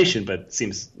simple explanation, but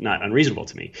seems not unreasonable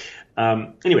to me.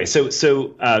 Anyway, so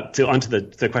onto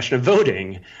the question of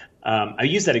voting. I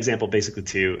use that example basically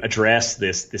to address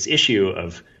this issue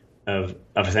of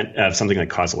something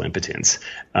like causal impotence,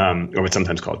 or what's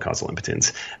sometimes called causal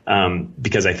impotence,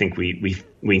 because I think we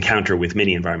encounter with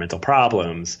many environmental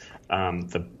problems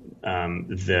the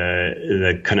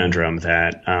conundrum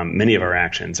that many of our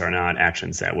actions are not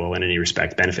actions that will in any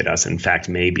respect benefit us. In fact,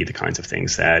 may be the kinds of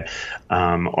things that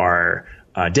are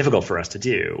difficult for us to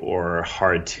do or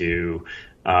hard to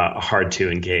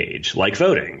engage, like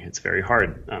voting. It's very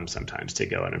hard sometimes to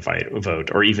go out and vote,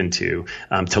 or even to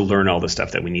learn all the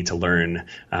stuff that we need to learn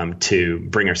to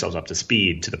bring ourselves up to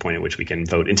speed to the point at which we can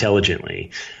vote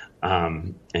intelligently.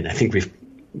 And I think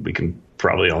we can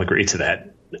probably all agree to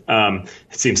that. It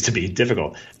seems to be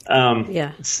difficult.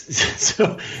 Yeah.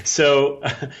 So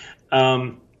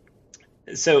I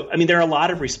mean, there are a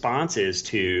lot of responses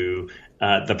to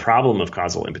the problem of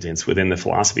causal impotence within the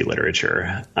philosophy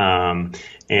literature. And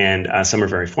some are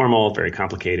very formal, very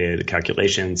complicated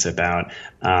calculations about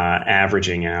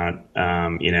averaging out,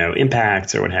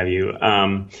 impacts or what have you.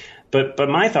 But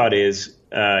my thought is,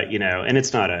 and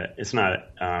it's not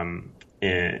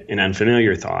an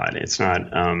unfamiliar thought. It's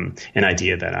not an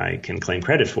idea that I can claim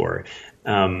credit for.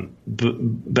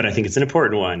 But I think it's an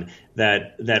important one,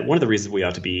 that one of the reasons we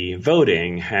ought to be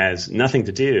voting has nothing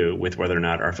to do with whether or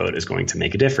not our vote is going to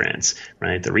make a difference,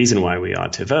 right? The reason why we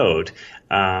ought to vote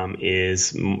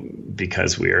is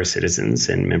because we are citizens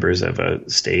and members of a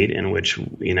state in which,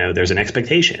 there's an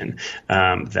expectation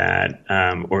that,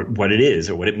 or what it is,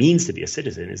 or what it means to be a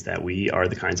citizen is that we are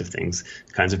the kinds of beings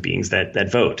that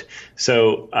vote.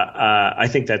 So I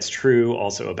think that's true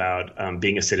also about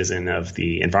being a citizen of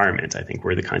the environment. I think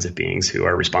we're the kinds of beings who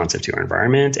are responsive to our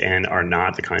environment and are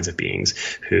not the kinds of beings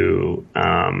who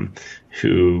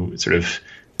sort of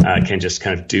can just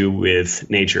kind of do with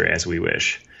nature as we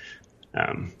wish.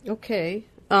 Okay.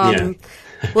 Yeah.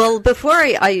 Well, before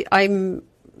I'm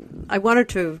I wanted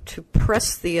to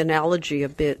press the analogy a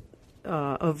bit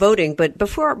of voting, but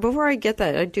before I get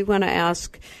that, I do want to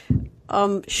ask: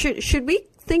 should we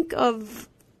think of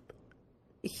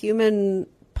human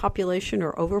population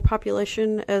or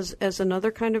overpopulation as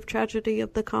another kind of tragedy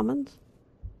of the commons?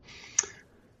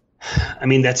 I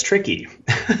mean, that's tricky.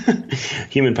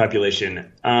 Human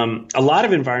population. A lot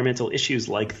of environmental issues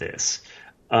like this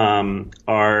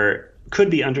could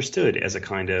be understood as a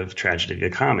kind of tragedy of the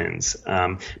commons,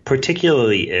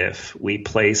 particularly if we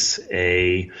place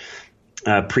a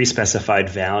pre-specified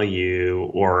value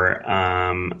or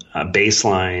a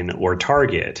baseline or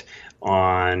target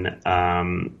on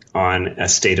a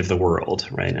state of the world,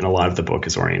 right? And a lot of the book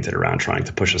is oriented around trying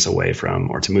to push us away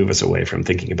from, or to move us away from,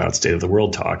 thinking about state of the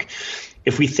world talk.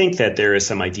 If we think that there is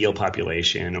some ideal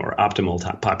population or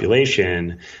optimal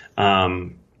population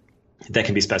that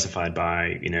can be specified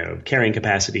by, carrying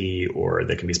capacity, or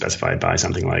that can be specified by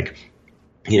something like,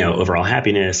 overall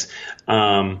happiness,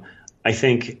 I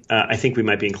think we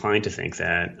might be inclined to think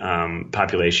that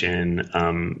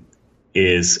population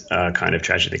is a kind of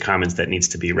tragedy of the commons that needs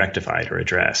to be rectified or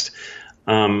addressed.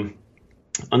 On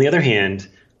the other hand,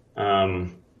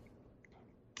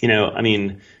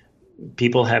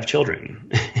 people have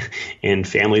children, and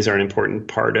families are an important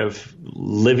part of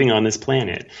living on this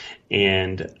planet,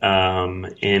 and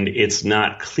it's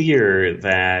not clear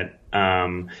that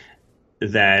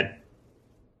that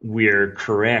we're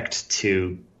correct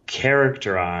to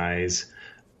characterize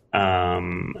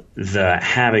the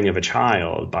having of a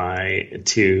child by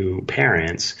two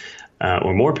parents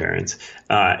or more parents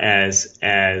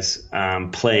as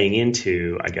playing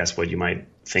into, I guess, what you might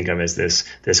think of as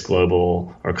this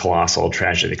global or colossal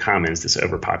tragedy of the commons, this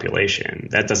overpopulation.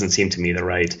 That doesn't seem to me the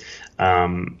right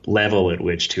level at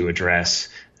which to address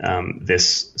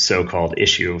this so-called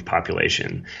issue of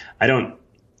population.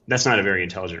 That's not a very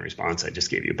intelligent response I just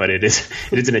gave you, but it is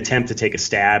an attempt to take a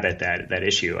stab at that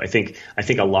issue. I think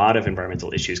a lot of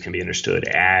environmental issues can be understood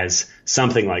as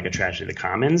something like a tragedy of the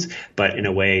commons, but in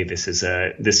a way, this is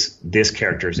this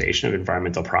characterization of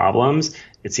environmental problems,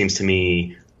 it seems to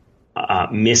me,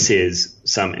 misses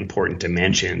some important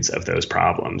dimensions of those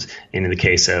problems. And in the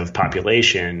case of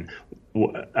population,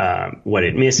 what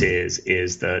it misses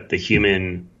is the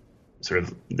human sort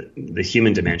of the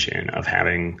human dimension of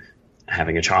having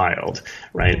a child,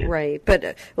 right? Right.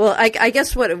 But I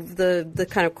guess what the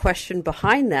kind of question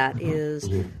behind that is,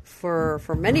 for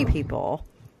many people,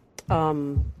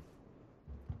 having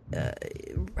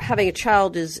a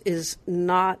child is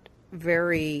not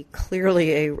very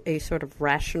clearly a sort of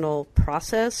rational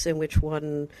process in which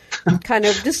one kind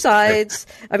of decides.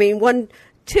 I mean, one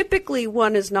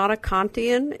is not a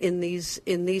Kantian in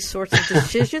these sorts of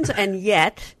decisions, and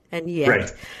yet,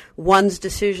 right, one's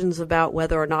decisions about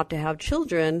whether or not to have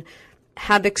children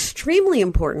have extremely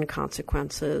important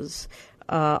consequences,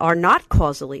 are not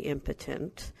causally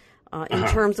impotent in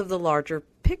terms of the larger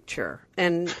picture,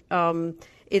 and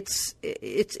it's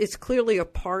clearly a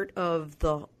part of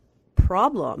the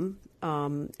problem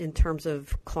in terms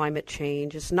of climate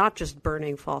change. It's not just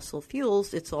burning fossil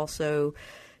fuels; it's also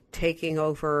taking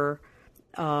over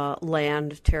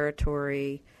land,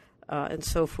 territory, and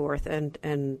so forth,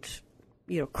 and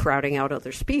crowding out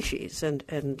other species,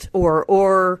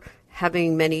 or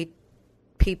having many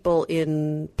people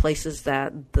in places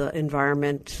that the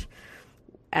environment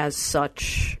as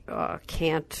such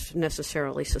can't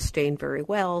necessarily sustain very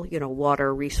well,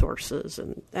 water resources.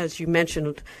 And as you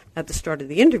mentioned at the start of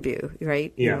the interview,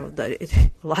 right? Yeah. A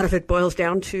lot of it boils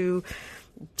down to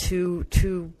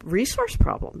resource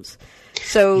problems.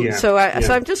 So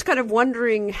I'm just kind of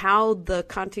wondering how the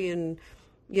Kantian,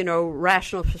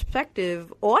 rational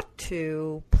perspective ought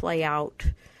to play out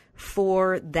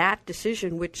for that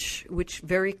decision, which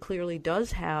very clearly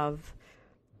does have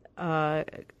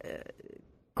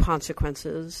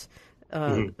consequences,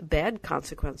 bad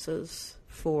consequences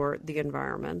for the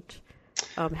environment.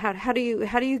 How do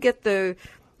you get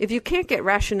if you can't get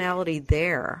rationality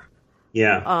there?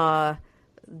 Yeah.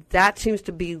 That seems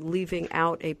to be leaving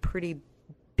out a pretty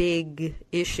big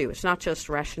issue. It's not just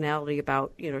rationality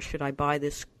about, should I buy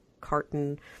this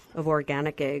carton of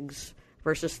organic eggs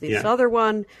versus this other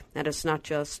one, and it's not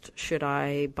just, should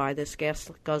I buy this gas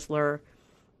guzzler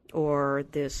or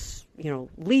this,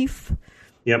 leaf.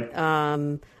 Yep.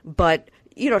 But,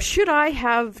 should I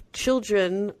have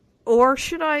children, or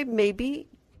should I maybe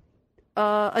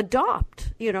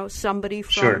adopt, somebody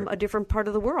from a different part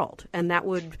of the world? And that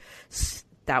would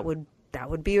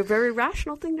be a very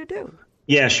rational thing to do.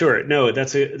 Yeah, sure. No,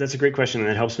 that's a great question, and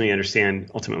that helps me understand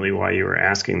ultimately why you were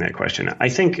asking that question. I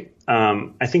think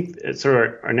it's sort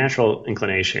of our natural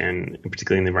inclination,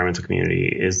 particularly in the environmental community,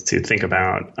 is to think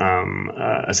about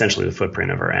essentially the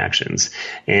footprint of our actions,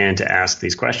 and to ask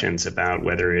these questions about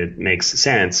whether it makes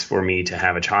sense for me to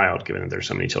have a child, given that there's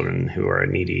so many children who are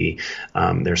needy,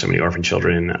 there are so many orphan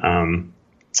children,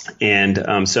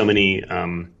 and so many,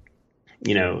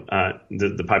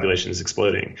 the population is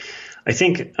exploding. I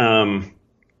think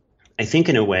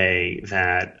in a way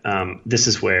that this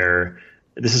is where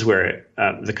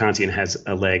the Kantian has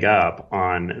a leg up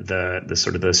on the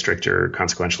sort of the stricter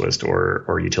consequentialist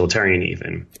or utilitarian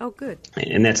even. Oh, good.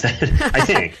 And that's that.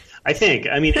 I think.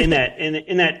 I mean, in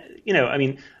that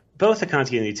both the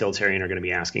Kantian and the utilitarian are going to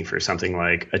be asking for something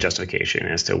like a justification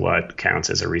as to what counts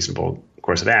as a reasonable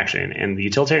course of action. And the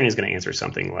utilitarian is going to answer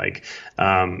something like,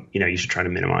 you should try to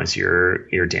minimize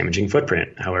your damaging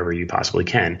footprint however you possibly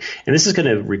can. And this is going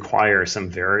to require some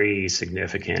very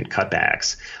significant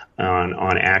cutbacks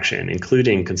on action,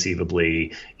 including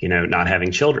conceivably, not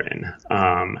having children.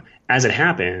 As it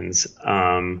happens,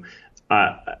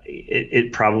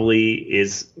 it probably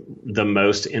is the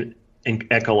most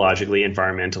ecologically,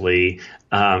 environmentally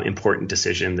important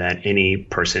decision that any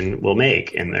person will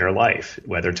make in their life,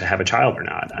 whether to have a child or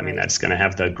not. I mean, that's going to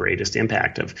have the greatest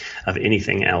impact of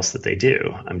anything else that they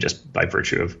do. Just by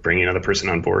virtue of bringing another person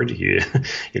on board,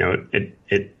 it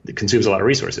consumes a lot of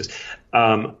resources.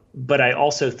 But I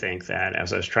also think that,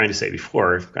 as I was trying to say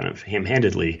before, kind of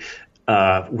ham-handedly,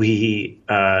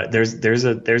 there's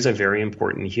a very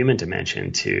important human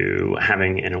dimension to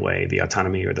having, in a way, the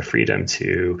autonomy or the freedom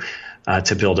to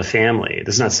build a family.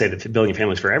 This is not to say that building a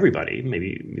family is for everybody.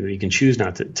 Maybe you can choose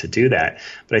not to do that.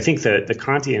 But I think that the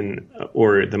Kantian,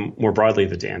 or more broadly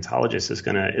the deontologist, is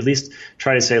going to at least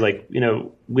try to say,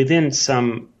 within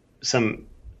some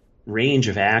range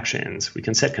of actions, we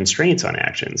can set constraints on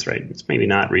actions, right? It's maybe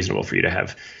not reasonable for you to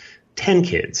have 10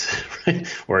 kids, right?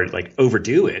 Or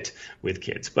overdo it with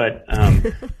kids, but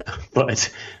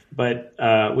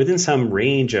within some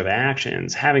range of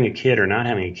actions, having a kid or not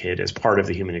having a kid is part of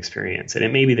the human experience. And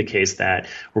it may be the case that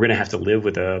we're going to have to live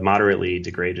with a moderately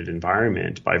degraded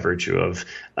environment by virtue of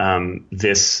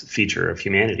this feature of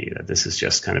humanity, that this is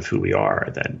just kind of who we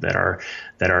are,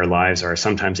 that our lives are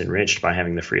sometimes enriched by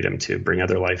having the freedom to bring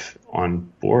other life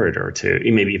on board, or to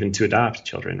maybe even to adopt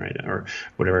children, right? Or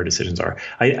whatever our decisions are.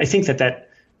 I think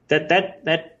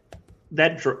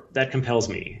that compels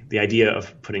me, the idea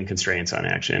of putting constraints on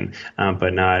action,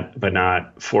 but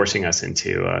not forcing us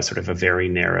into sort of a very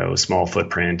narrow, small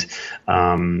footprint,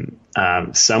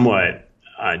 somewhat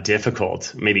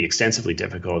difficult, maybe extensively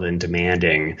difficult and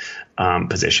demanding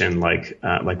position like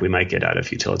we might get out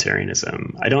of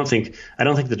utilitarianism. I don't think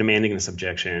the demandingness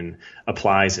objection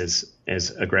applies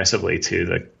as aggressively to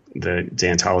the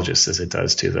deontologists as it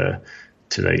does to the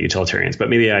utilitarians. But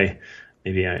maybe I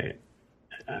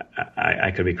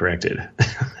could be corrected.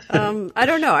 I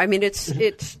don't know. I mean, it's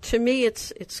to me,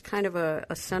 it's kind of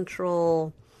a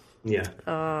central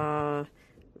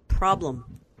problem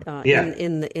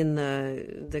in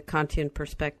the Kantian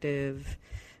perspective,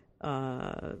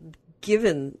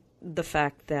 given the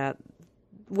fact that,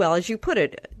 well, as you put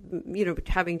it,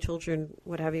 having children,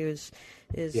 what have you,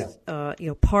 is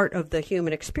part of the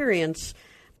human experience,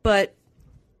 but.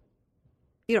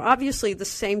 Obviously the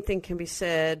same thing can be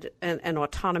said, and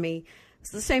autonomy.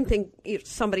 It's the same thing.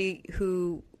 Somebody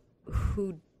who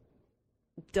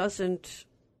doesn't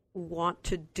want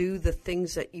to do the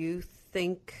things that you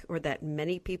think, or that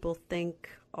many people think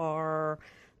are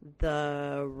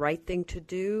the right thing to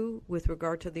do with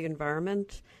regard to the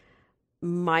environment,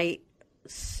 might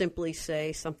simply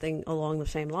say something along the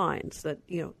same lines, that,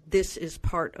 this is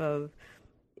part of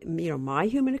my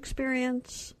human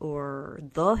experience, or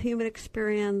the human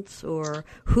experience, or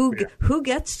who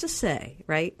gets to say,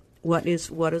 right, what is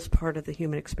part of the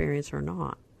human experience or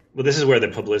not. Well, this is where the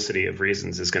publicity of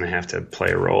reasons is going to have to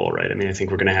play a role, right? I mean, I think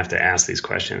we're going to have to ask these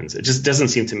questions. It just doesn't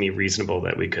seem to me reasonable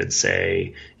that we could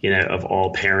say, of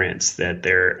all parents, that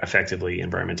they're effectively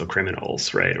environmental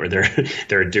criminals, right? Or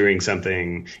they're doing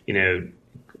something,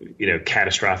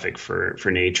 catastrophic for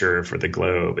nature, for the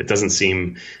globe. It doesn't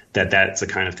seem that that's the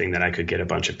kind of thing that I could get a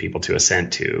bunch of people to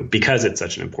assent to, because it's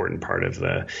such an important part of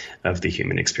the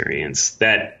human experience.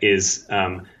 That is,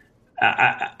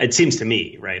 it seems to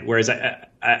me, right? Whereas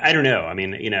I don't know. I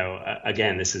mean,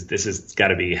 again, this is got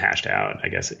to be hashed out, I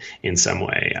guess, in some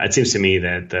way. It seems to me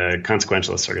that the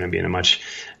consequentialists are going to be in a much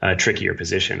trickier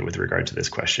position with regard to this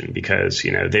question, because,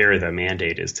 there the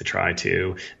mandate is to try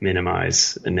to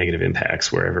minimize negative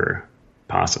impacts wherever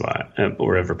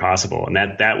possible, and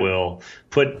that will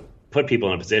put put people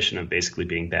in a position of basically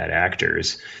being bad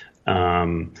actors.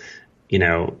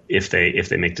 If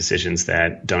they make decisions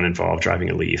that don't involve driving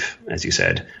a Leaf, as you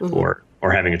said, mm-hmm. or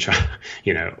having a child,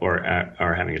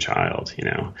 or having a child,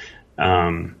 I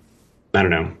don't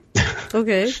know.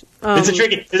 Okay. It's a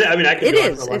tricky. I could go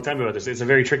on for a long time about this. It's a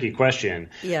very tricky question.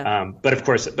 Yeah. But of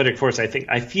course,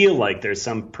 I feel like there's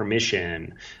some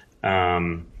permission.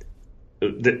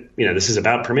 This is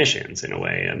about permissions in a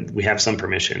way, and we have some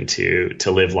permission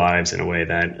to live lives in a way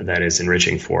that is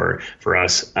enriching for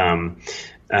us. And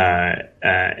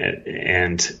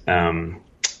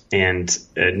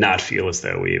not feel as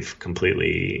though we've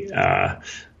completely sort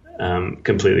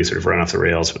of run off the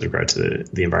rails with regard to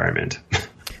the environment.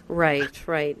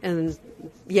 Right. And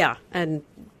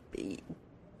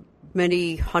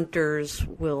many hunters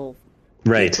will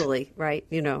equally, right?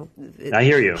 I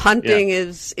hear you. Hunting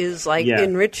is like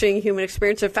enriching human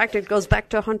experience. In fact, it goes back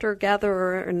to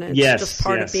hunter-gatherer, and it's just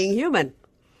part of being human.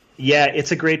 Yeah,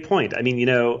 it's a great point.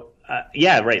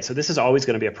 Right. So this is always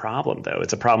going to be a problem, though.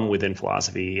 It's a problem within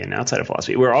philosophy and outside of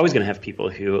philosophy. We're always going to have people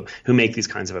who make these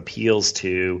kinds of appeals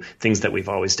to things that we've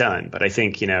always done. But I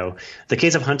think, the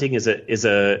case of hunting is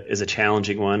a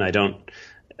challenging one.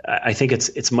 I think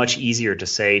it's much easier to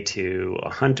say to a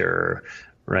hunter,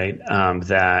 right,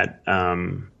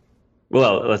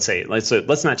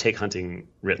 let's not take hunting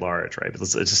writ large, right? But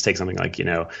let's just take something like,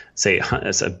 say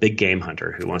it's a big game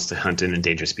hunter who wants to hunt an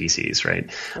endangered species, right?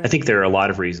 I think there are a lot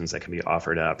of reasons that can be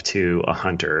offered up to a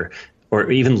hunter,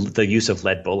 or even the use of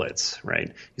lead bullets, right?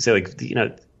 You say, like,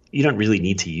 you don't really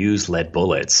need to use lead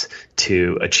bullets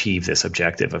to achieve this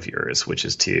objective of yours, which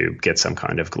is to get some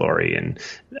kind of glory and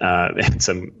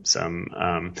some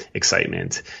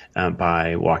excitement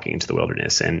by walking into the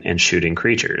wilderness and shooting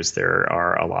creatures. There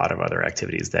are a lot of other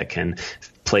activities that can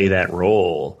play that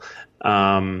role.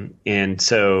 And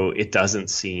so it doesn't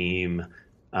seem,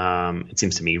 it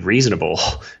seems to me reasonable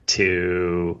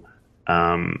to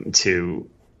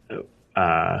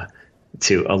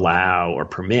allow or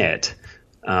permit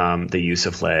the use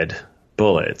of lead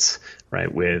bullets,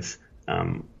 right? With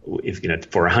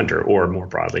for a hunter, or more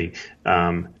broadly,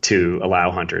 to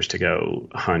allow hunters to go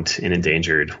hunt an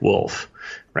endangered wolf,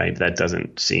 right? That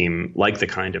doesn't seem like the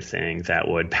kind of thing that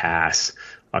would pass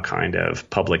a kind of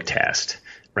public test,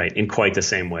 right? In quite the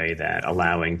same way that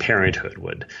allowing parenthood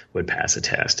would pass a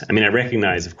test. I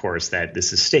recognize, of course, that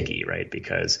this is sticky, right?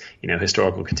 Because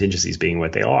historical contingencies being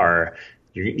what they are,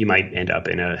 you might end up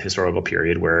in a historical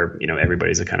period where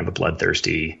everybody's a kind of a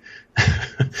bloodthirsty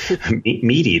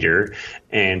meat eater,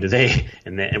 and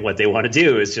what they want to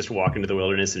do is just walk into the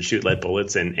wilderness and shoot lead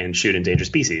bullets and shoot endangered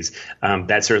species.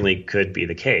 That certainly could be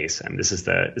the case. This is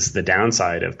the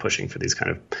downside of pushing for these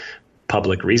kind of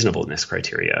public reasonableness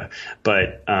criteria.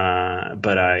 But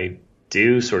I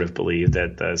do sort of believe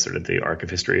that the arc of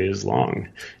history is long,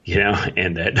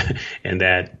 and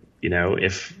that.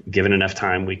 If given enough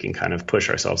time, we can kind of push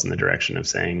ourselves in the direction of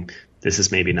saying this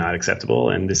is maybe not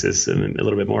acceptable and this is a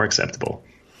little bit more acceptable.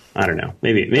 I don't know.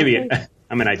 Maybe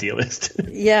I'm an idealist.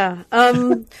 Yeah.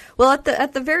 Well,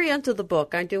 at the very end of the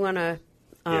book, I do want to.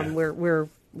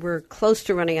 We're close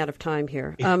to running out of time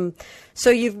here. So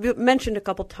you've mentioned a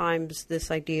couple times this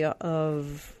idea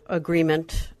of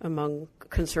agreement among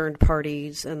concerned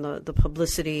parties and the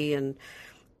publicity and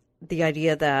the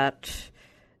idea that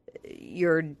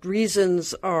your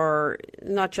reasons are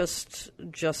not just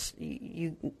that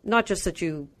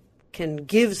you can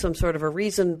give some sort of a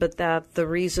reason, but that the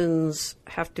reasons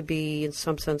have to be in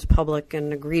some sense public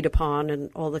and agreed upon and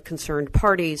all the concerned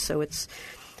parties. So it's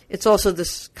also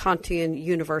this Kantian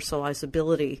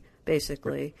universalizability,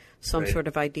 basically, some sort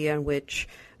of idea in which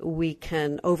we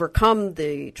can overcome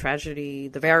the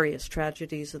various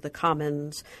tragedies of the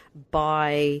commons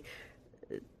by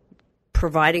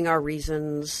providing our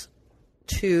reasons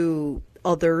to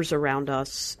others around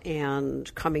us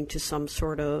and coming to some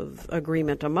sort of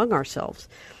agreement among ourselves.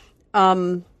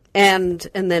 And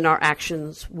then our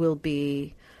actions will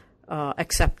be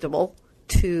acceptable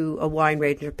to a wide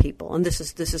range of people. And this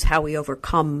is how we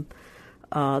overcome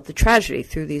the tragedy,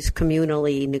 through these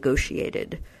communally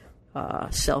negotiated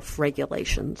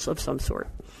self-regulations of some sort.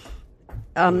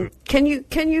 Can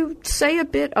you say a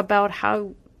bit about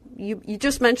how you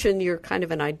just mentioned you're kind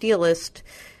of an idealist?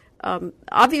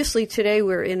 Obviously, today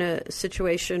we're in a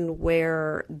situation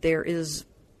where there is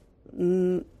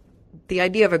the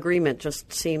idea of agreement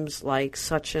just seems like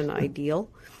such an ideal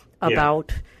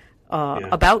about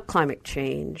climate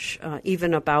change,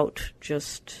 even about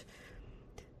just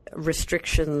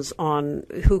restrictions on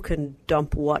who can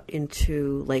dump what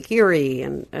into Lake Erie,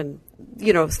 and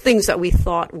things that we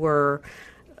thought were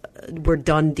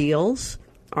done deals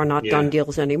are not done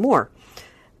deals anymore.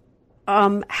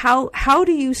 How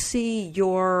do you see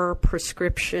your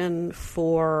prescription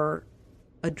for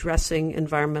addressing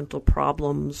environmental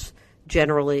problems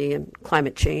generally, and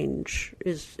climate change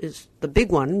is the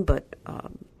big one, but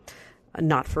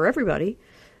not for everybody?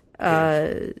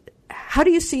 How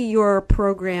do you see your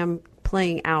program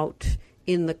playing out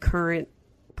in the current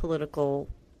political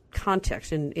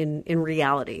context, in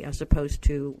reality, as opposed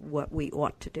to what we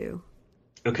ought to do?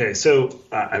 Okay, so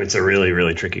it's a really,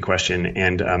 really tricky question,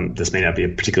 and this may not be a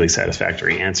particularly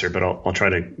satisfactory answer, but I'll try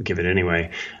to give it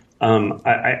anyway.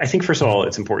 I think, first of all,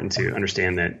 it's important to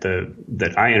understand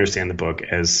that I understand the book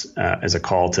as a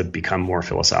call to become more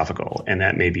philosophical, and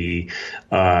that may be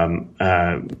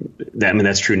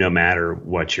that's true no matter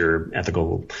what your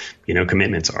ethical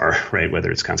commitments are, right?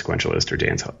 Whether it's consequentialist or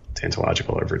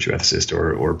deontological or virtue ethicist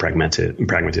or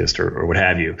pragmatist or what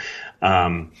have you.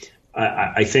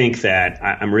 I think that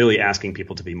I'm really asking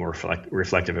people to be more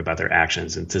reflective about their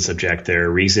actions and to subject their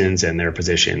reasons and their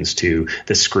positions to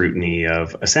the scrutiny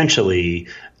of essentially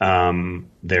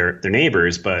their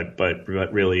neighbors, but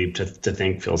really to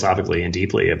think philosophically and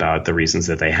deeply about the reasons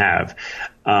that they have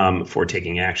for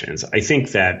taking actions. I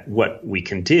think that what we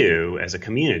can do as a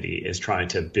community is try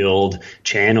to build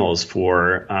channels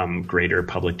for greater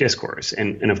public discourse.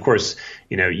 And of course,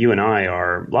 you and I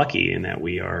are lucky in that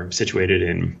we are situated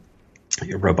in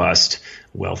robust,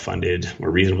 well-funded, or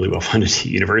reasonably well-funded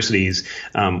universities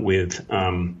with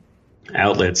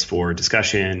outlets for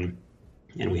discussion,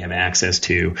 and we have access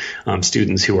to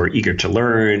students who are eager to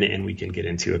learn, and we can get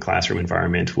into a classroom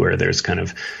environment where there's kind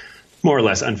of more or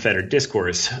less unfettered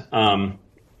discourse.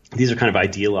 These are kind of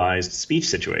idealized speech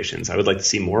situations. I would like to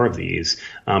see more of these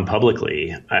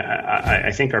publicly.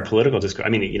 I think our political discourse, it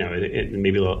may be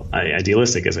a little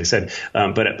idealistic, as I said,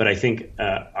 but I think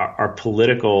our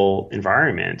political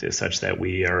environment is such that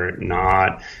we are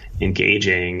not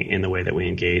engaging in the way that we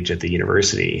engage at the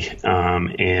university.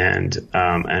 And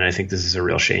I think this is a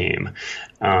real shame.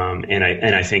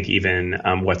 And I think even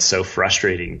what's so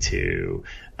frustrating to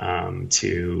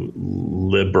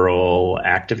liberal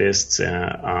activists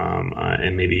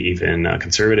and maybe even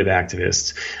conservative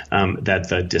activists, that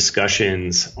the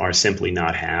discussions are simply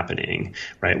not happening,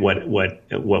 right? The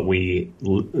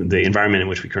environment in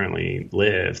which we currently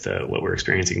live, what we're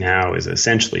experiencing now is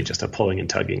essentially just a pulling and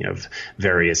tugging of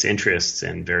various interests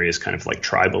and various kind of like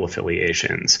tribal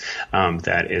affiliations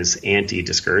that is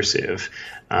anti-discursive.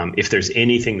 If there's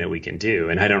anything that we can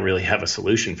do, and I don't really have a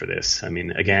solution for this.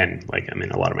 In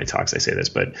a lot of my talks I say this,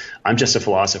 but I'm just a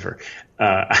philosopher.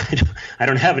 I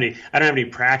don't have any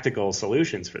practical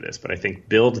solutions for this, but I think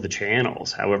build the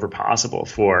channels, however possible,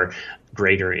 for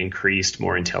greater, increased,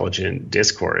 more intelligent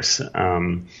discourse.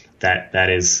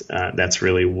 That's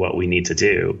really what we need to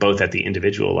do, both at the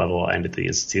individual level and at the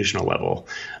institutional level.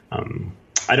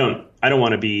 I don't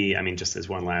want to be, just as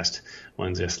one last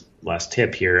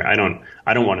tip here. I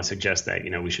don't want to suggest that,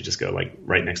 we should just go like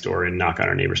right next door and knock on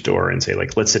our neighbor's door and say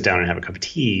like, let's sit down and have a cup of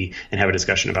tea and have a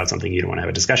discussion about something you don't want to have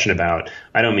a discussion about.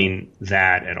 I don't mean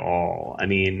that at all. I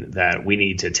mean that we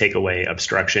need to take away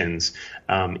obstructions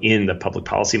in the public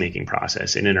policymaking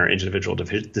process and in our individual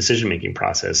decision-making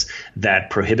process that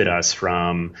prohibit us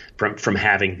from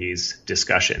having these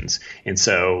discussions. And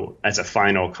so as a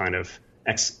final kind of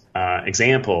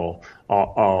example,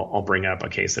 I'll bring up a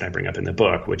case that I bring up in the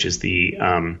book, which is the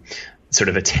sort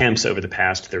of attempts over the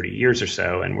past 30 years or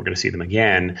so, and we're going to see them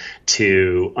again,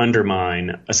 to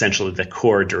undermine essentially the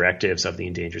core directives of the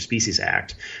Endangered Species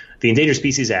Act. The Endangered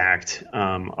Species Act,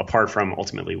 apart from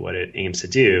ultimately what it aims to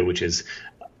do, which is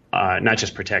not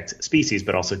just protect species,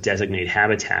 but also designate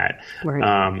habitat.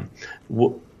 Right.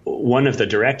 One of the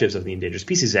directives of the Endangered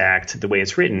Species Act, the way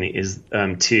it's written, is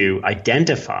to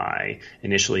identify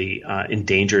initially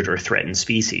endangered or threatened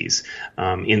species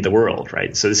in the world,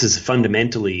 right? So this is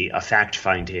fundamentally a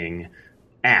fact-finding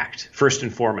act. First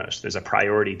and foremost, there's a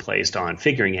priority placed on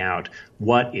figuring out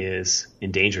what is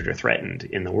endangered or threatened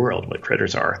in the world, what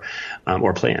critters are,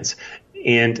 or plants.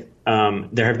 And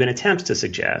there have been attempts to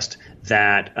suggest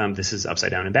that this is upside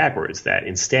down and backwards, that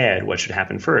instead what should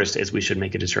happen first is we should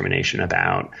make a determination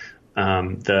about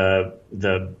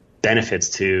the benefits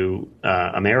to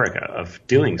America of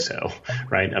doing so,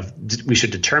 right? We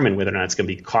should determine whether or not it's going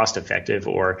to be cost effective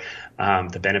or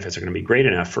the benefits are going to be great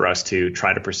enough for us to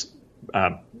try to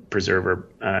preserve or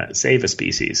save a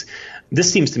species.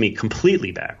 This seems to me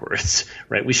completely backwards,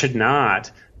 right? We should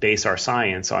not base our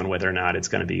science on whether or not it's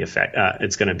going to be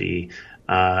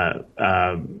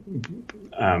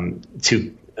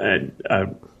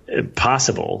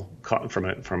possible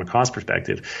from a cost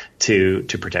perspective to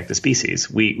protect the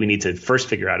species. We need to first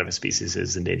figure out if a species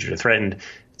is endangered or threatened.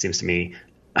 It seems to me,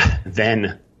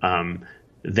 then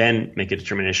then make a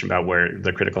determination about where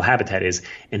the critical habitat is,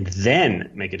 and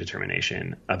then make a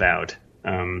determination about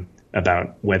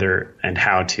whether and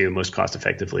how to most cost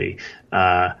effectively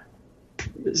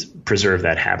preserve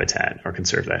that habitat or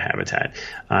conserve that habitat.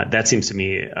 That seems to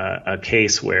me a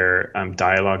case where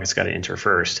dialogue has got to enter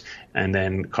first, and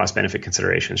then cost-benefit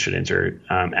considerations should enter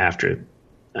after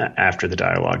the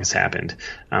dialogue has happened.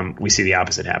 We see the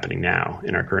opposite happening now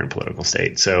in our current political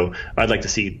state. So I'd like to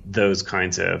see those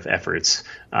kinds of efforts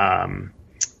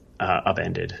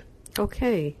upended.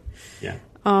 Okay. Yeah.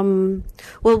 Well,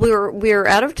 we're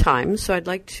out of time, so I'd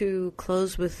like to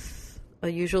close with a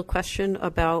usual question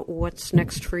about what's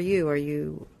next for you. Are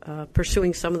you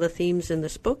pursuing some of the themes in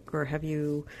this book, or have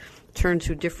you turned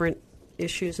to different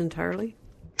issues entirely?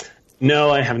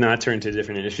 No, I have not turned to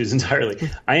different issues entirely.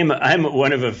 I'm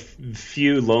one of a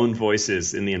few lone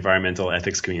voices in the environmental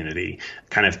ethics community,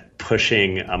 kind of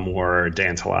pushing a more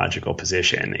deontological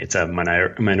position. It's a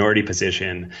minority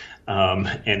position,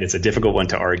 and it's a difficult one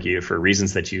to argue for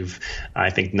reasons that you've,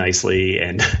 I think, nicely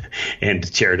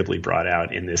and charitably brought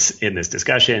out in this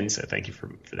discussion. So thank you for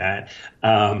that.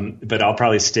 But I'll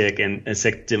probably stick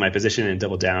to my position and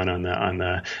double down on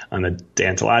the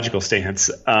deontological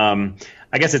stance.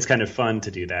 I guess it's kind of fun to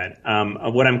do that.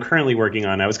 What I'm currently working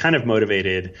on, I was kind of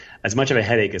motivated, as much of a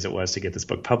headache as it was to get this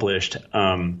book published.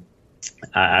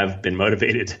 I've been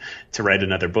motivated to write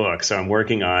another book. So I'm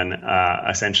working on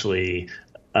essentially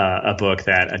a book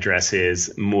that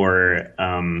addresses more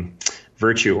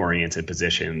virtue-oriented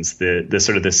positions, the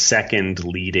sort of the second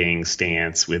leading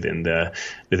stance within the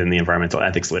environmental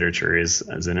ethics literature is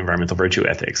an environmental virtue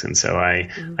ethics. And so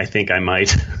I think I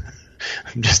might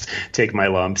just take my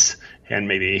lumps and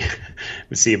maybe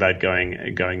see about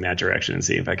going that direction and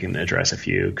see if I can address a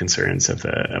few concerns of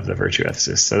the virtue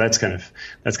ethicists. So that's kind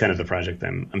of the project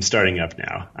I'm starting up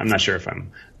now. I'm not sure if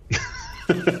I'm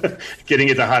getting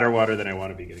into hotter water than I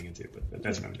want to be getting into, but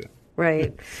that's what I'm doing.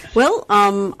 Right. Well,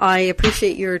 I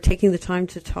appreciate your taking the time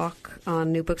to talk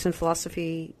on New Books in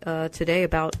Philosophy today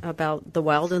about the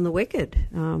wild and the wicked.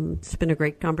 It's been a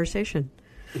great conversation.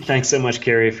 Thanks so much,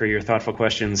 Carrie, for your thoughtful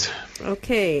questions.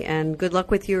 Okay, and good luck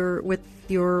with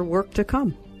your work to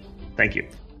come. Thank you.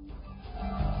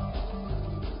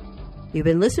 You've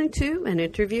been listening to an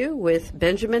interview with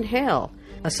Benjamin Hale,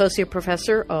 Associate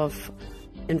Professor of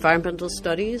Environmental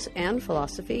Studies and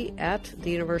Philosophy at the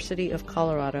University of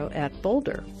Colorado at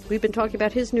Boulder. We've been talking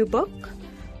about his new book,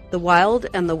 The Wild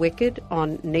and the Wicked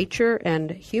on Nature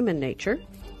and Human Nature,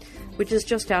 which is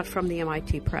just out from the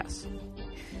MIT Press.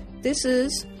 This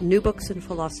is New Books in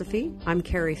Philosophy. I'm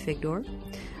Carrie Figdor.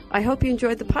 I hope you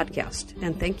enjoyed the podcast,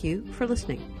 and thank you for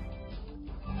listening.